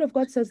 The word of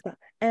God says that,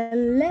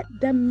 and let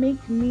them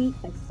make me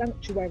a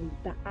sanctuary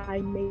that I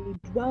may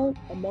dwell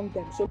among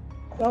them. So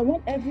I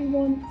want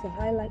everyone to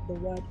highlight the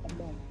word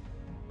among.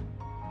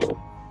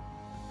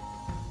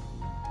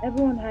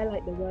 Everyone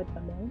highlight the word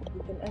among.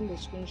 You can end the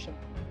screenshot.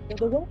 So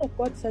the word of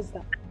God says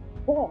that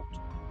God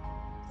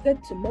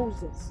said to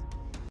Moses,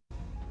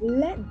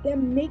 let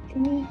them make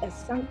me a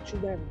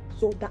sanctuary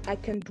so that I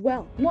can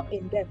dwell, not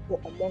in them,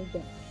 but among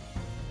them.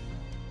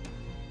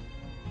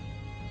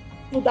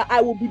 So that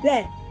I will be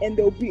there and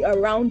they'll be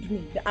around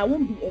me. I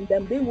won't be in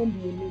them, they won't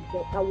be in me,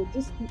 but I will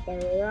just be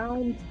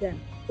around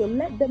them. So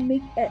let them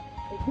make a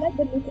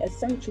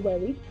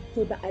sanctuary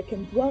so that I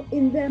can dwell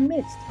in their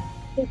midst.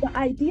 So the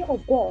idea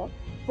of God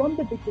from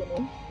the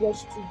beginning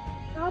was to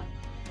have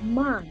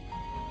man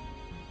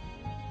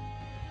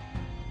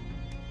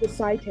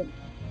beside him.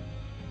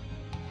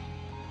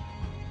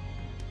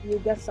 You'll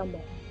get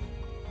somewhere.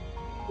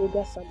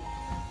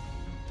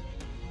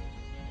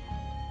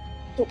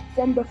 So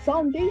from the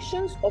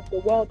foundations of the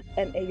world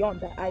and aeon,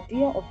 the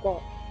idea of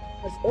God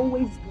has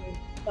always been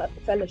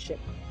fellowship.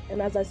 And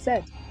as I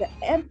said, the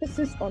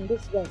emphasis on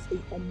this verse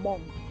is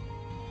among.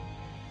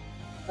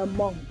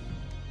 Okay.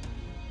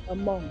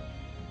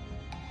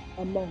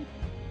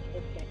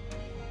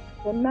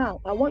 So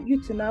now, I want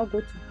you to now go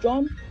to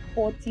John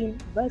 14,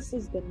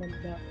 verses the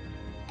number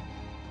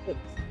 6.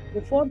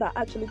 Before that,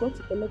 actually go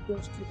to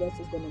Philippians 2,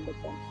 verses the number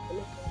 10.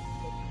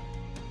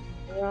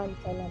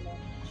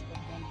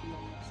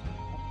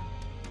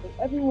 So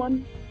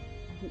everyone,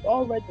 we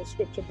all read the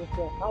scripture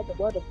before, how the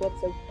word of God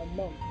says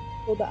among.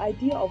 So the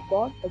idea of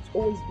God has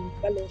always been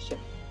fellowship.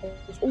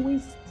 Has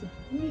always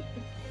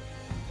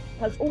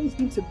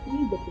been to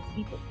be with his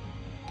people.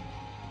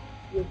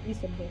 You'll see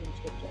something in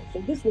scripture.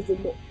 So this was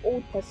in the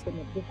Old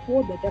Testament,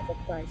 before the death of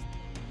Christ.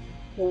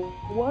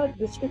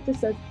 The scripture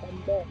says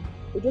among.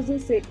 It doesn't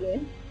say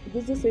in. It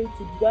doesn't say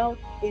to dwell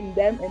in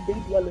them and they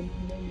dwell in me.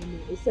 No.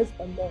 It says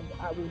among.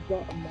 I will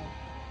dwell among.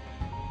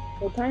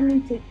 So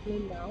kindly take me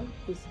now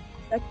to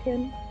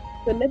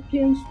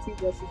Philippians 2,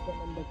 verses the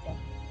number 10.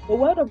 The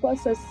word of God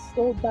says,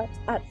 so that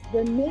at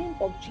the name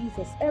of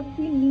Jesus,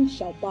 every knee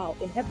shall bow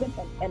in heaven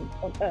and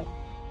on earth.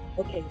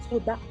 Okay, so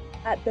that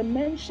at the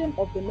mention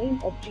of the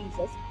name of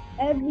Jesus,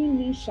 every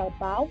knee shall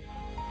bow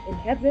in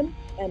heaven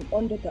and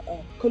under the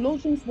earth.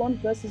 Colossians 1,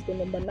 verses the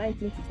number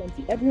 19 to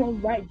 20.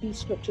 Everyone write these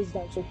scriptures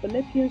down. So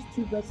Philippians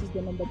 2, verses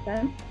the number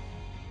 10.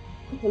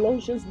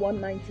 Colossians 1,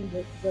 19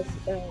 verse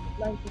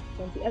 19 to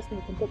 20. Esther,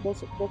 you can put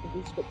both of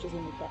these scriptures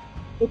in the chat.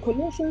 So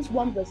Colossians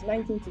 1, verse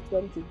 19 to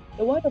 20.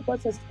 The word of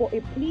God says, for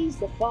it pleased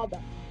the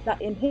Father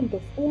that in him the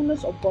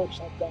fullness of God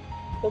shall dwell.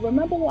 So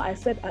remember what I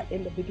said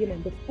in the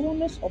beginning, the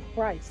fullness of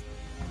Christ,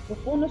 the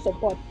fullness of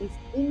God is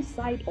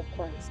inside of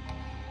Christ.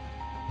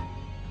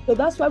 So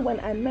that's why when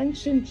I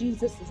mention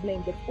Jesus'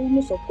 name, the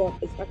fullness of God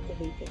is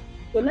activated.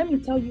 So let me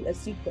tell you a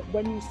secret.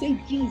 When you say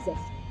Jesus,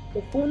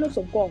 The fullness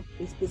of God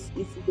is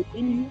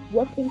within you,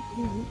 working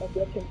through you, and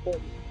working for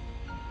you.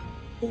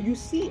 So you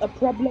see a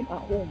problem at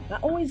home. I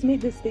always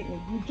make this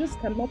statement: you just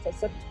cannot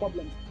accept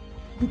problems.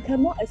 You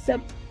cannot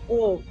accept,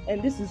 oh,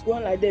 and this is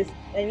going like this,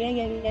 and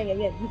yeah.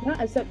 You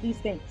can't accept these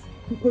things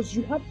because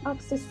you have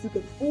access to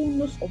the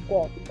fullness of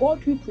God. God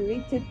who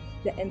created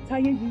the entire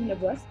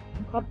universe,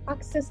 you have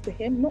access to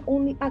Him. Not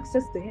only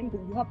access to Him,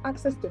 but you have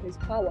access to His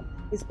power.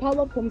 His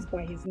power comes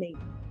by His name.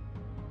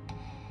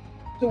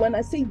 So when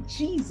I say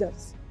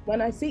Jesus,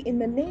 when I say in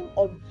the name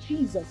of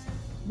Jesus,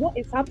 what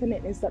is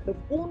happening is that the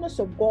fullness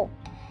of God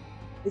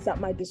is at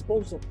my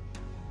disposal.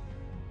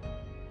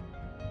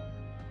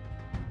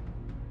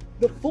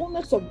 The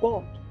fullness of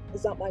God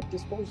is at my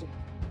disposal.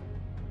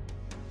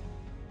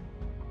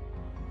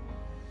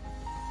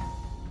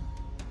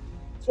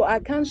 So I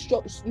can't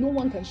struggle. No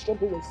one can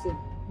struggle with sin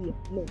here.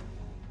 No.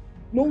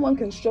 No one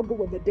can struggle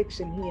with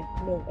addiction here.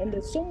 No. And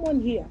there's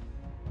someone here.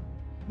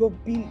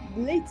 You've been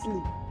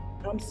lately.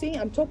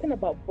 I'm talking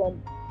about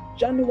from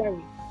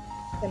January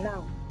to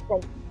now,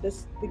 from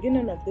this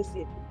beginning of this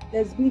year.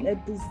 There's been a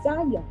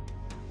desire,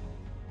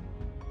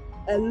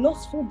 a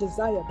lustful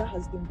desire that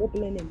has been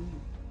bubbling in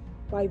you.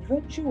 By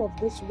virtue of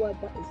this word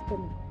that is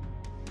coming,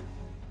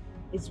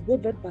 it's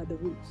withered by the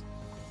roots.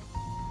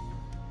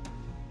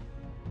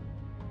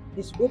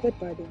 It's withered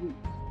by the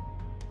roots.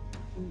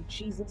 In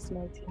Jesus'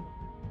 mighty name.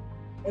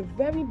 A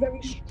very,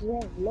 very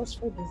strong,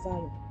 lustful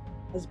desire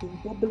has been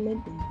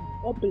bubbling in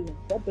you.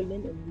 Bubbling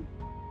in you.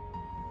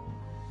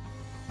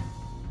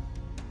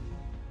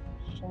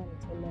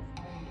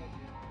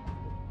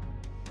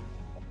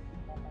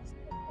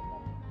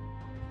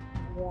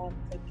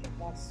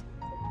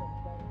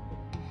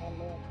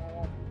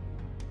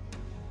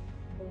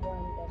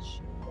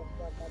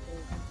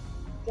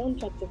 John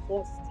chapter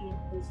 14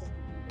 verses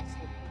the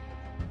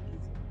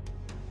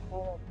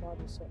power of God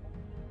is so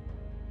amazing.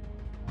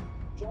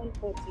 John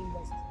 14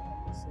 verses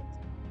number 6.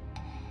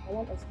 I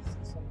want us to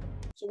see something.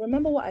 So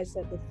remember what I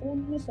said, the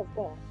fullness of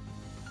God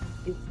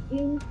is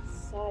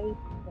inside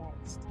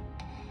Christ.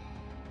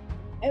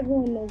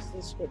 Everyone knows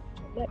this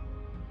scripture. Let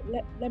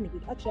me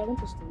read. Actually, I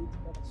want us to read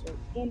together. So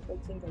John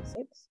 14 verse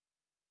 6.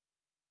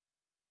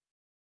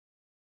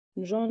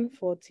 John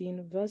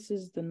 14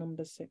 verses the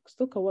number 6.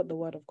 Look at what the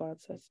word of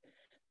God says.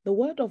 The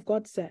word of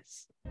God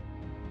says,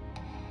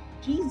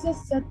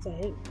 Jesus said to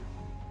him,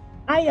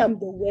 I am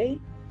the way,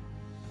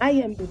 I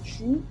am the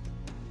truth,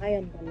 I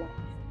am the life.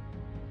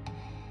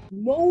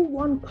 No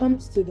one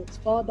comes to the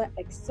Father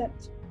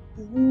except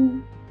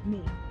through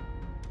me.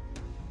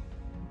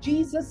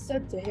 Jesus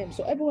said to him,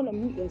 so everyone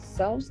unmute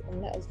yourselves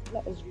and let us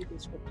read the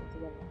scripture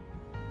together.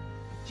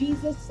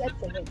 Jesus said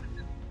to him,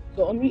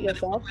 so unmute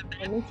yourself,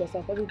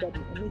 everybody,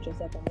 unmute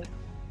yourself.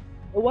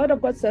 The word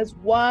of God says,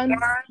 1,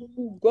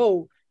 2,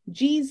 go.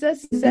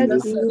 Jesus said to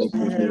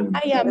him,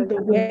 I am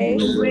the way,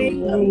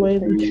 the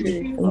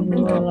truth, and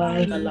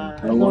the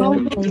life. No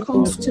one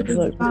comes to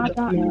the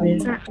Father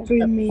except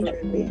through me.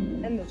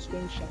 And the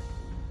screenshot.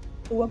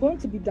 So we're going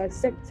to be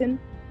dissecting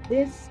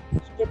this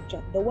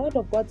scripture. The word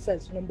of God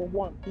says, number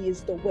 1, He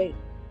is the way.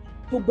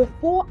 So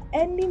before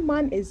any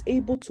man is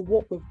able to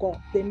walk with God,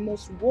 they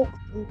must walk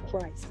through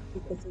Christ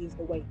because He is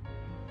the way.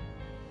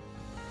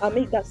 I'll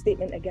make that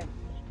statement again.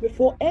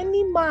 Before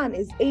any man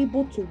is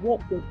able to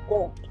walk with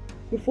God,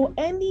 before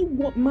any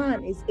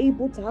man is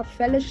able to have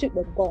fellowship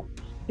with God,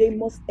 they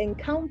must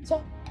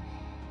encounter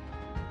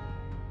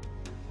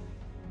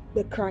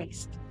the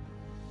Christ.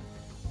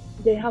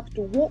 They have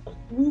to walk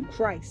through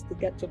Christ to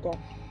get to God.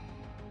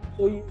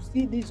 So you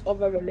see these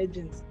other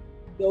religions,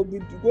 they'll be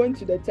going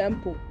to the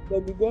temple, they'll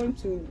be going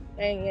to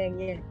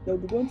they'll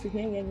be going to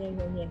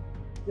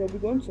they'll be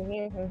going to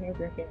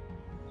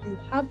you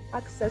have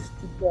access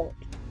to God.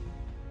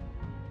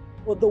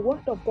 But the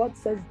word of God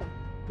says that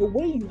the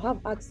way you have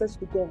access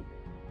to God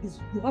is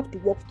you have to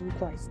walk through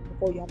Christ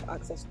before you have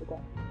access to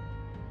God.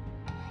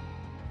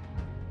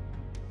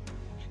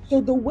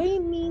 So the way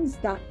means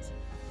that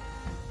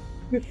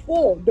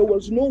before there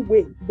was no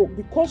way, but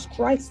because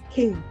Christ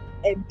came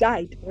and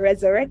died,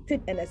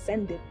 resurrected and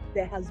ascended,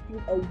 there has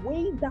been a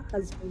way that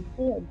has been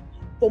formed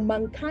for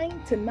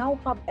mankind to now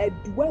have a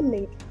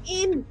dwelling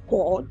in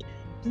God,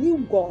 through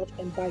God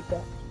and by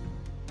God.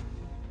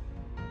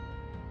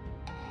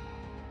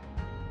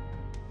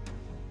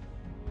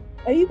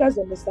 Are you guys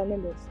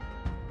understanding this?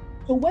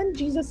 So when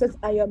Jesus says,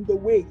 I am the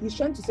way, He's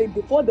trying to say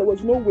before there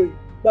was no way,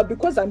 but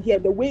because I'm here,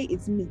 the way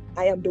is me.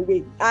 I am the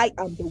way. I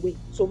am the way.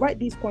 So write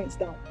these points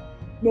down.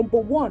 Number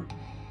 1,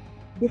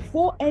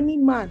 before any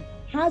man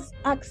has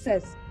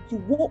access to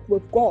walk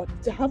with God,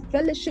 to have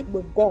fellowship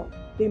with God,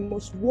 they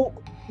must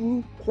walk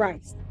through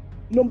Christ.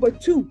 Number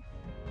 2,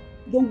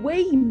 the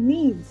way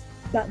means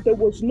that there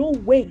was no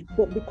way,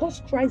 but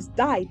because Christ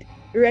died,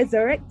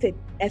 resurrected,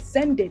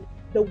 ascended,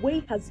 the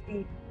way has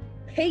been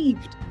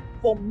paved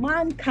for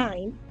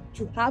mankind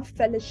to have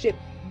fellowship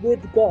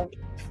with God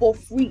for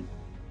free.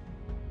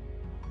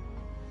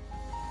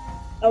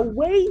 A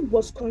way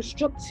was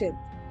constructed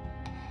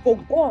for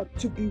God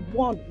to be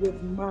one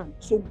with man.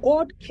 So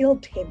God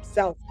killed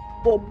Himself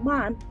for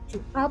man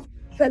to have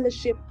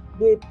fellowship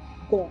with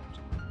God.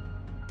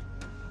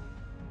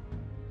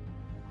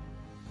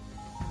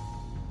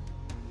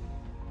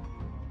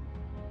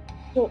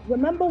 So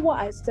remember what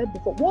I said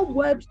before. What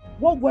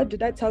word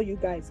did I tell you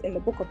guys in the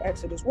book of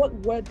Exodus? What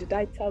word did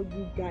I tell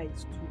you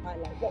guys to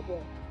highlight? What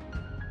word?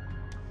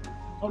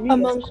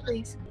 Among,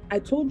 please. I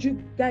told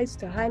you guys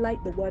to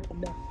highlight the word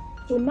among.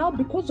 So now,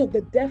 because of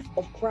the death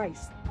of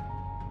Christ,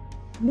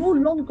 no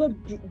longer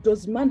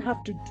does God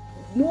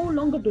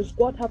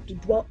have to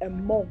dwell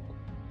among.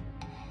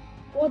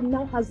 God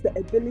now has the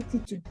ability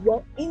to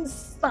dwell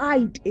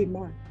inside a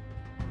man.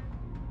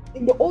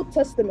 In the Old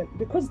Testament,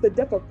 because the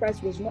death of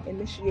Christ was not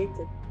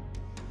initiated,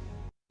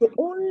 the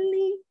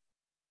only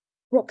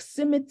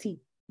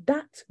proximity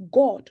that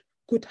God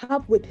could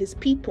have with his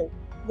people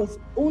was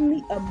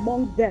only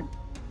among them.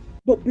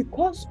 But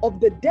because of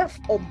the death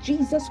of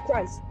Jesus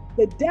Christ,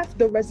 the death,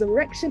 the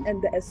resurrection,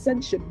 and the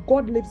ascension,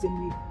 God lives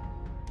in you.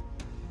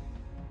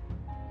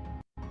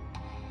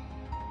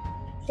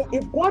 So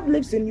if God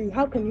lives in you,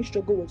 how can you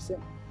struggle with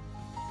sin?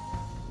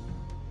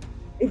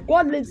 If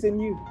God lives in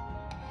you,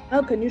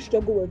 how can you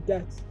struggle with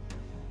death?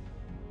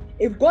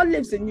 If God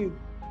lives in you,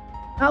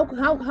 how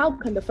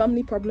can the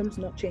family problems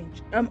not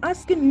change? I'm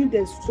asking you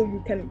this so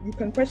you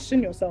can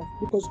question yourself,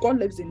 because God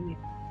lives in you.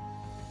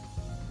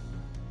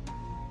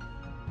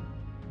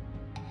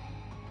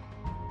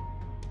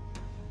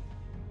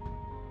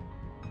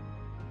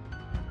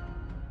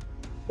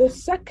 The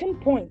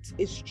second point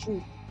is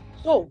truth.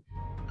 So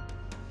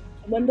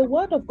when the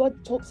word of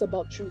God talks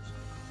about truth,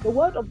 the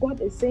word of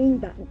God is saying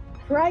that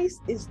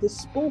Christ is the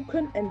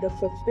spoken and the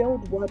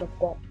fulfilled word of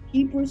God.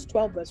 Hebrews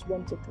 12 verse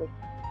 1 to 3.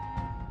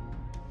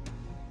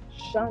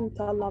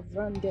 Shanta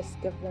lavrandes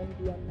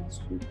kevendia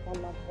nasuta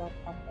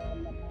lavrapapa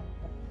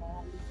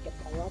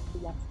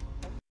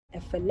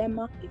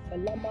Efelema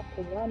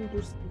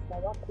korandus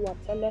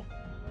ifarakuatele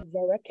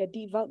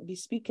verekediva. Be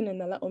speaking in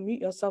the language.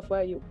 Unmute yourself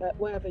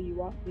wherever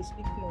you are. Be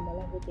speaking in the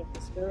language of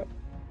the Spirit.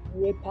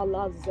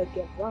 Repala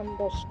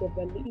zegevrandos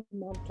keveli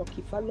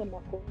mantokifale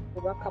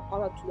makoraka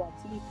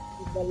paratuati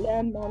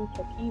veleman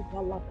toki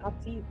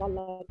valakati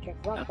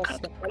valakevrakos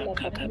kevele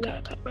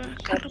katia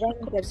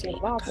shavrende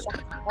kevasa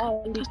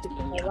ali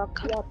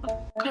kivarakuata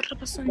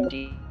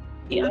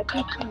Ya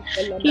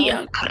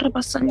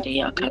karabasandi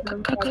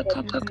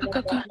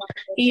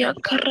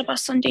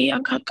ya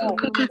kaka.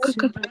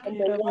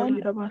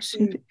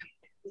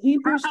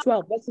 Hebrews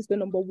 12, verses the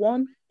number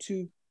 1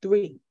 to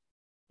 3.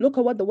 Look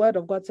at what the word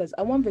of God says.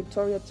 I want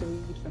Victoria to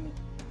read for me.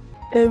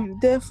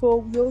 Therefore,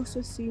 we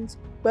also, since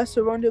we're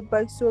surrounded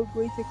by so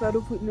great a cloud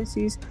of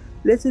witnesses,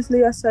 let us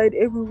lay aside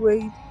every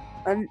weight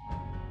and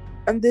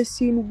the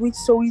sin which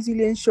so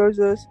easily ensnares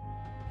us,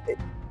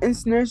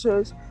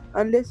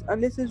 and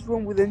let us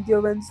run with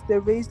endurance the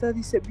race that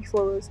is set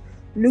before us,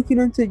 looking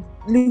unto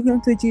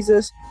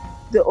Jesus,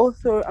 the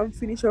author and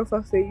finisher of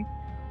our faith,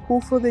 who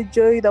for the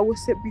joy that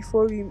was set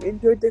before him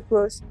endured the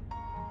cross,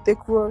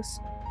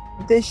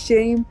 the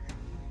shame,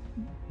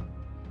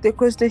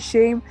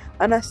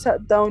 and has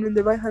sat down on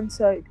the right hand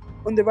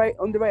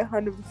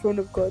of the throne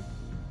of God.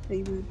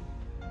 Amen.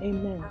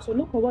 Amen. So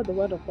look at what the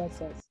word of God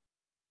says.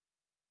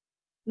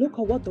 Look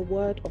at what the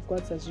word of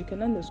God says. You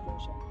can end the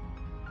scripture.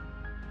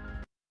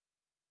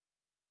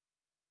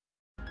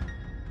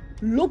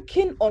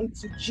 Looking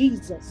unto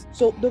Jesus.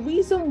 So the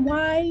reason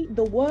why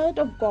the word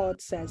of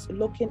God says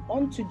looking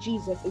unto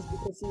Jesus is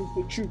because he is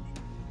the truth.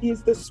 He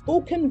is the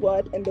spoken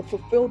word and the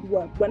fulfilled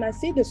word. When I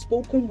say the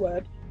spoken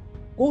word,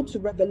 go to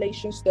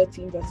Revelations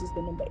 13 verses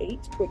the number 8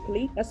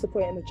 quickly. Let's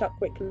put it in the chat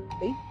quickly.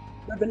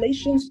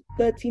 Revelations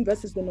 13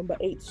 verses the number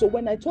 8. So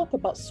when I talk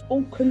about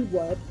spoken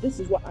word,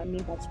 this is what I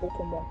mean by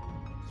spoken word.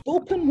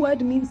 Spoken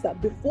word means that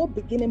before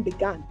beginning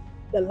began,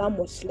 the lamb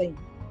was slain.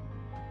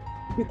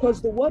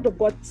 Because the word of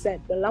God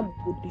said the lamb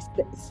would be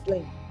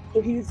slain. So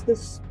he is the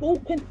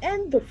spoken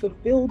and the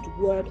fulfilled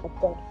word of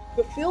God.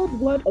 Fulfilled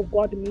word of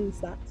God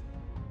means that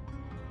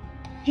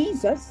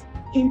Jesus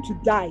came to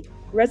die,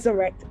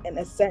 resurrect, and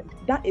ascend.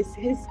 That is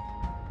his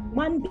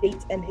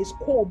mandate and his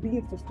call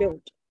being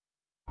fulfilled.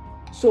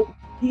 So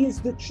he is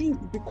the truth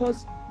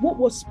because what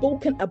was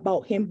spoken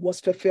about him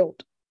was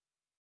fulfilled.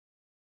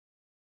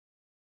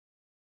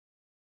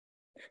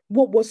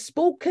 What was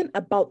spoken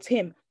about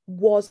him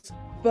was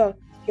fulfilled.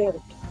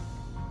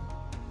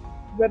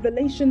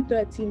 Revelation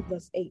 13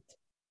 verse 8.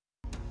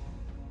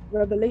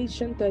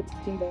 Revelation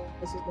 13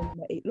 verses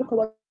number 8. Look at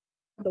what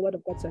the word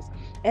of God says.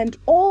 And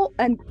all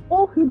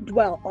who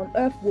dwell on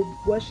earth will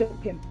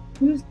worship him,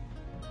 whose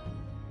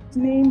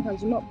name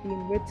has not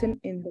been written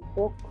in the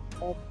book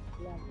of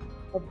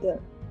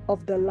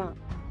the Lamb,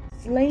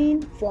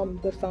 slain from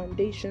the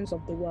foundations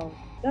of the world.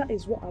 That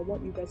is what I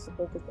want you guys to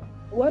focus on.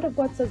 The word of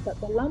God says that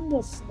the Lamb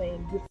was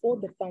slain before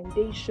the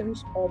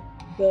foundations of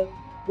the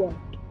world.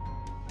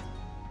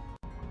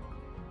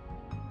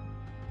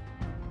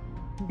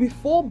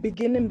 Before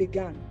beginning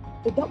began.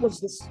 So that was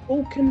the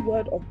spoken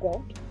word of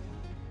God.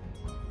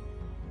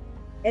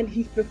 And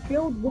he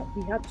fulfilled what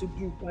he had to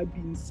do by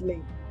being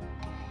slain.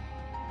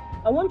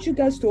 I want you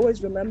guys to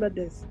always remember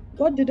this.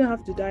 God didn't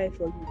have to die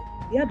for you.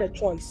 He had a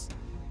choice.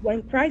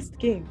 when Christ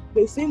came,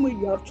 the same way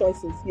you have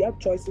choices, he had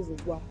choices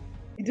as well.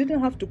 He didn't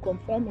have to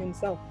conform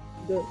himself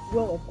to the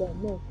will of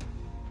God. No,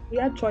 he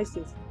had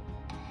choices.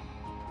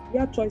 He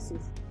had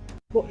choices.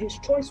 But his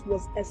choice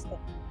was Esther.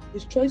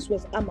 His choice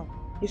was Amma.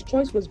 His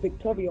choice was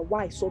Victoria.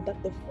 Why? So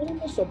that the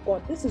fullness of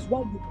God, this is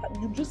why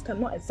you just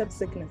cannot accept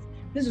sickness.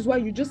 This is why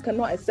you just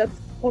cannot accept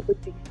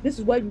poverty. This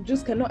is why you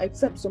just cannot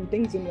accept some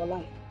things in your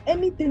life.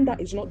 Anything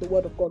that is not the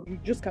word of God, you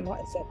just cannot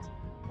accept.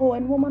 Oh,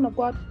 and woman of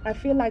God, I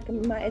feel like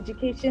my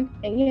education,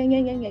 and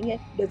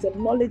there's a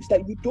knowledge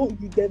that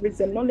there is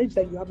a knowledge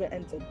that you haven't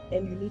entered,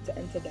 and you need to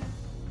enter that.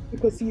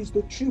 Because he is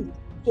the truth.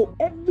 So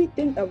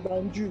everything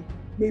around you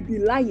may be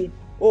lying.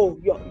 Oh,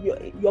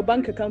 your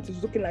bank account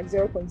is looking like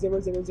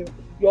 0.000.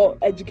 Your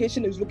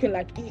education is looking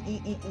like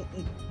e.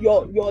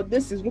 Your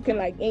this is looking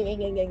like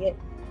eh.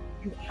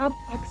 You have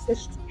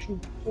access to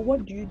truth. So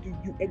what do?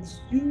 You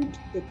exude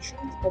the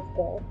truth of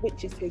God,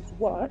 which is his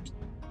word,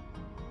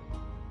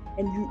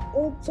 and you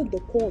alter the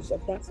cause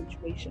of that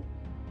situation.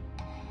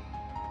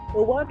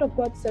 The word of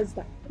God says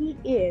that he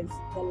is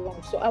the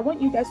life. So I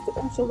want you guys to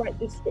also write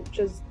these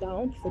scriptures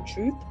down for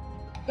truth.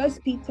 1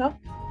 Peter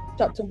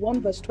chapter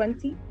 1 verse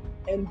 20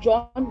 and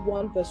John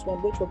 1 verse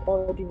 1, which we've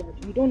already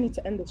read. You don't need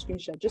to end the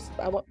screenshot. Just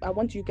I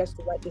want you guys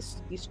to write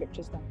these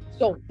scriptures down.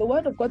 So the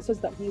word of God says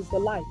that he is the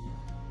life.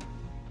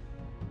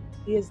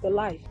 He is the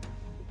life.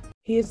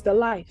 He is the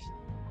life.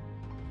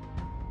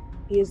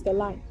 He is the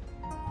life.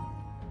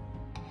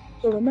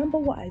 So remember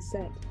what I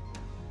said.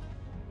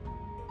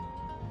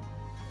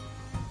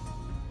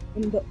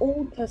 In the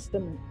Old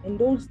Testament, in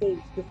those days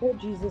before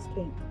Jesus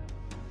came,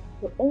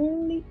 the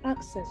only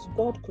access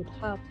God could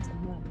have to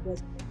man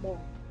was the law.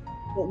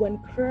 But when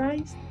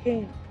Christ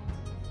came,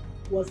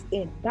 was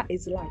in, that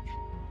is life.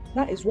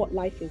 That is what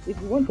life is. If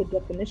you want the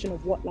definition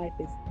of what life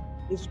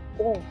is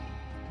God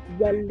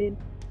dwelling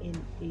in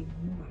a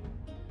man.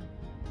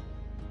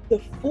 The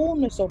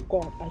fullness of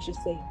God, I should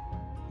say,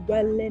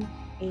 dwelling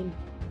in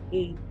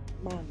a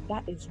man.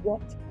 That is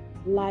what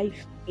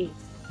life is.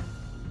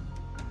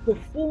 The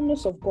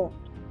fullness of God.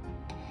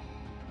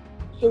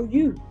 So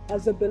you,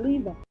 as a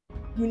believer,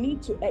 you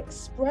need to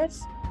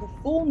express the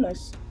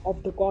fullness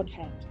of the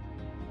Godhead.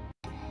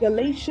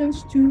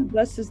 Galatians 2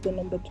 verses the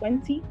number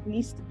 20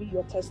 needs to be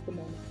your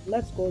testimony.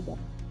 Let's go there.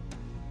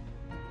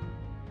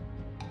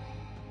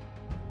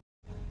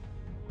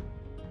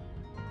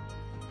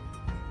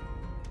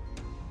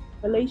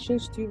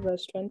 Galatians 2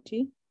 verse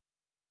 20.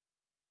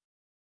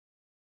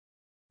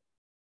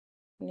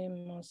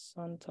 Nema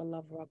Santa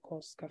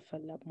Lavrakoska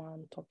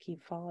Felemantoki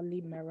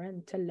Fali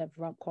Merente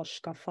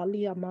Levrakoska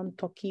Fali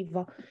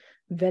Amantokiva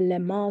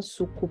Velema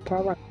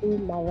Sukuparaku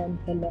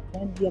Marente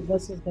Levendia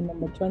verses the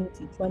number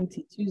 20.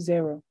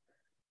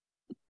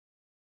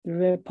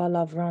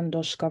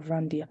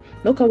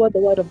 Look at what the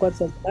word of God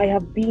says. I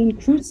have been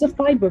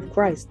crucified with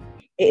Christ.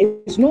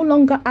 It is no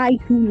longer I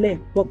who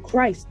live, but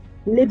Christ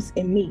lives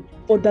in me.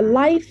 For the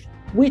life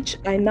which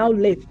I now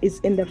live is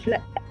in the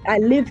flesh. I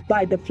live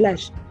by the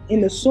flesh in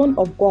the Son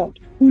of God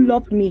who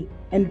loved me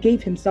and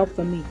gave himself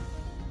for me.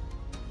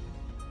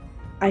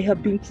 I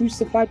have been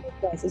crucified with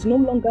Christ. It's no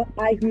longer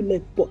I who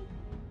live, but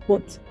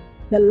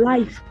the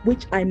life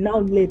which I now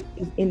live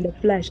is in the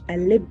flesh. I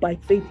live by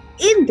faith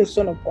in the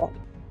Son of God.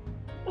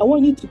 I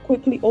want you to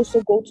quickly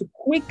also go to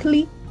 1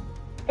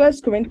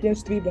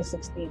 Corinthians 3 verse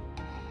 16.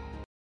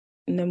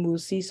 And then we'll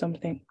see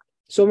something.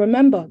 So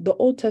remember, the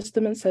Old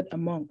Testament said a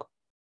monk.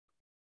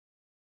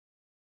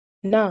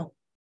 Now,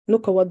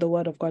 look at what the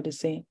word of God is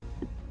saying.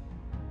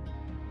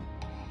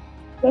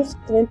 1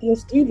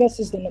 Corinthians 3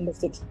 verses the number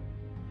 6.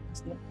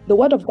 The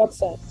word of God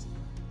says,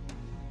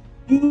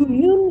 do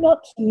you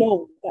not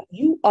know that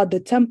you are the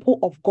temple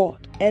of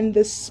God and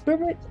the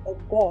Spirit of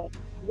God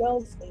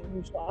dwells in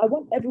you? So I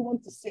want everyone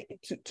to say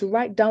to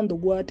write down the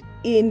word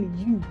in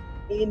you,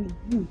 in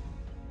you,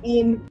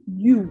 in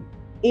you,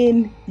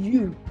 in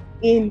you,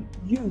 in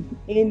you,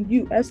 in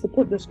you. As to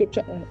put the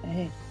scripture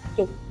ahead.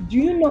 So do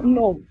you not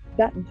know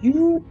that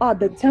you are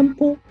the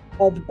temple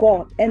of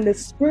God and the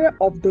Spirit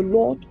of the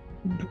Lord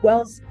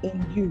dwells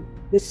in you?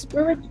 The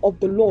Spirit of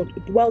the Lord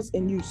dwells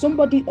in you.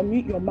 Somebody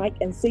unmute your mic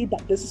and say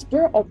that the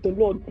Spirit of the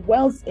Lord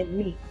dwells in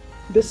me.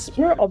 The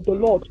Spirit of the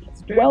Lord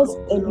dwells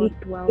in me.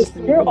 The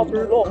Spirit of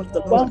the Lord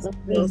dwells in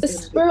me. The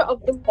Spirit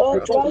of the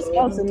Lord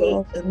dwells in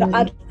me. The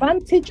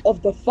advantage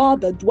of the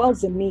Father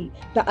dwells in me.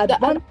 The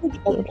advantage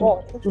of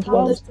God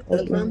dwells in me.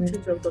 The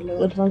advantage of the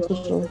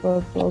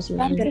Lord dwells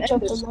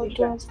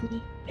in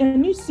me.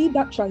 Can you see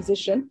that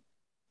transition?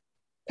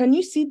 Can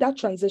you see that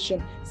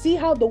transition? See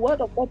how the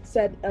word of God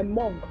said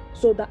among,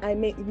 so that I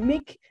may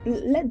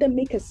let them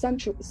make a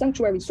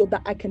sanctuary so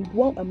that I can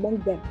dwell among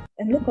them.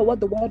 And look at what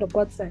the word of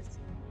God says.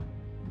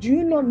 Do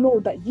you not know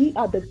that ye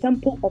are the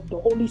temple of the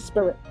Holy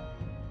Spirit?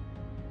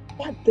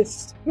 That the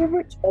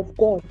Spirit of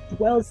God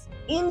dwells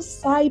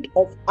inside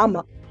of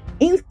Amma,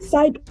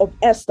 inside of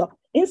Esther,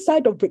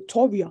 inside of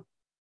Victoria.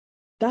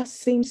 That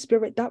same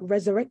Spirit that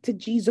resurrected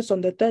Jesus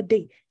on the third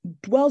day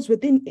dwells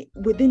within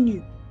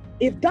you.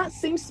 If that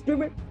same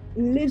Spirit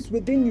lives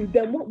within you,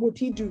 then what would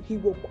he do? He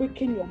will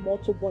quicken your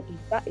mortal body.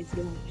 That is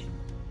life.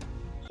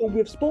 So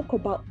we've spoke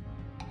about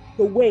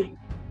the way,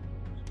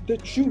 the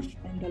truth,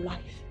 and the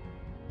life.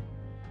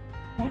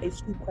 That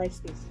is who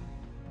Christ is.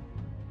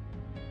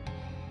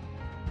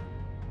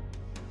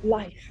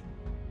 Life.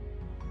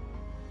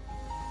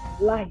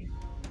 Life.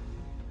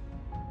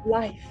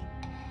 Life.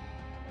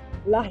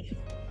 Life.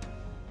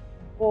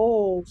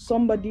 Oh,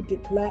 somebody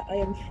declare, I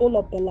am full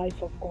of the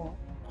life of God.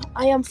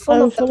 I am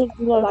full of the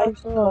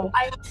Life of God.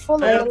 I am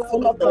full I of am the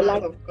full of the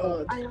life of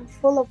God. I am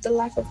full of the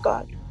life of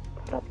God.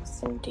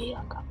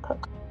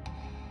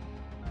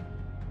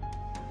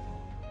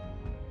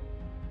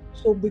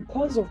 So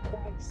because of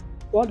Christ,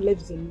 God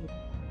lives in you.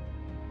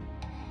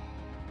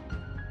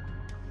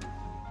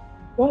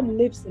 God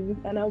lives in you.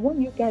 And I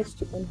want you guys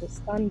to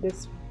understand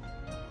this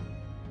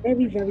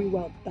very, very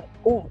well, that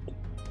God,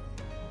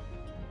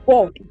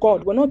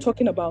 we're not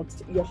talking about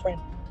your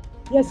friend.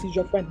 Yes, he's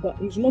your friend, but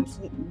he's not,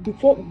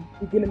 before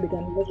beginning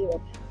began, he wasn't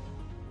your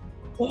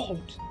God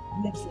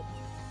lives in you.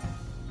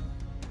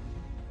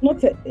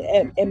 Not a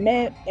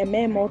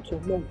mere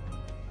mortal, no.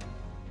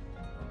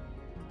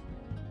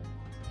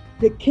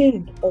 The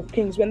King of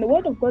Kings. When the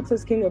word of God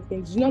says King of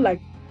Kings, it's not like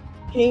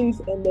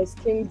kings and there's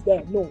kings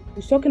there. No,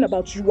 he's talking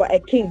about you are a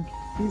king.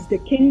 He's the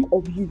King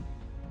of you.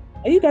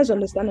 Are you guys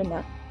understanding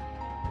that?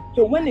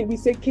 So when we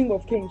say King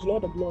of Kings,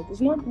 Lord of Lords,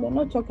 we're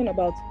not talking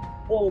about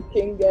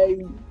King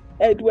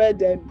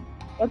Edward and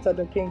what are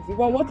the kings?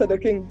 Even what are the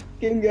kings?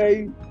 King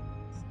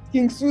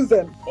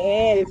Susan.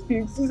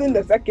 King Susan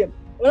the second.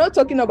 We're not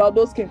talking about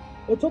those kings.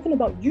 We're talking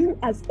about you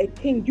as a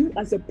king, you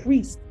as a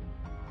priest,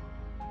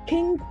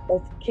 King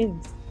of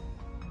Kings.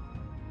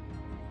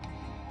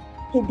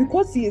 So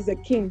because he is a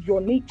king,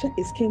 your nature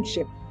is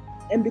kingship.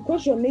 And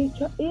because your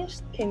nature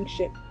is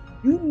kingship,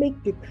 you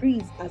make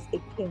decrees as a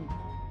king.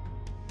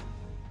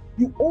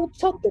 You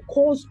alter the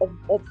course of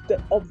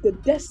the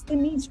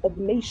destinies of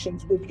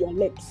nations with your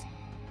lips.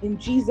 In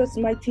Jesus'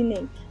 mighty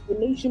name, the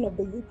nation of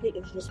the UK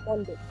is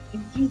responding.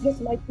 In Jesus'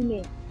 mighty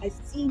name, I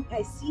see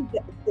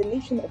the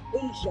nation of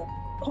Asia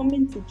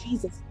coming to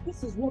Jesus.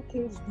 This is what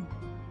kings do.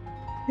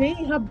 They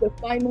have the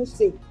final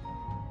say.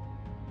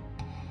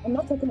 I'm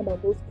not talking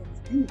about those things.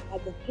 You,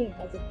 as a king,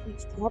 as a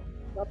priest, you have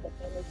the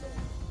final say.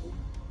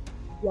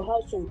 Your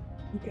household,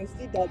 you can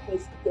see that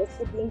your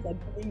siblings are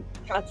doing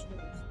cat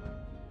rules,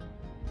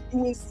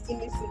 doing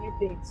silly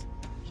things.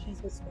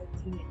 Jesus'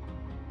 mighty name.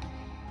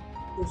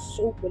 Your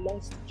soul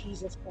belongs to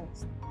Jesus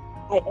Christ.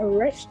 I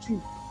arrest you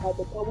by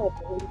the power of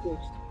the Holy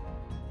Ghost.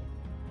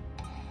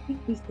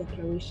 Make this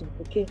declaration,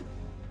 okay?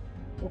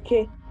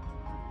 Okay?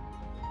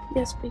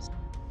 Yes, please.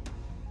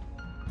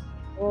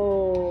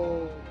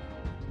 Oh,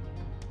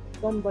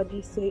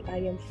 somebody say, I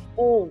am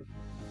full.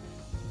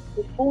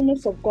 The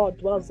fullness of God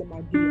dwells in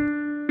my being.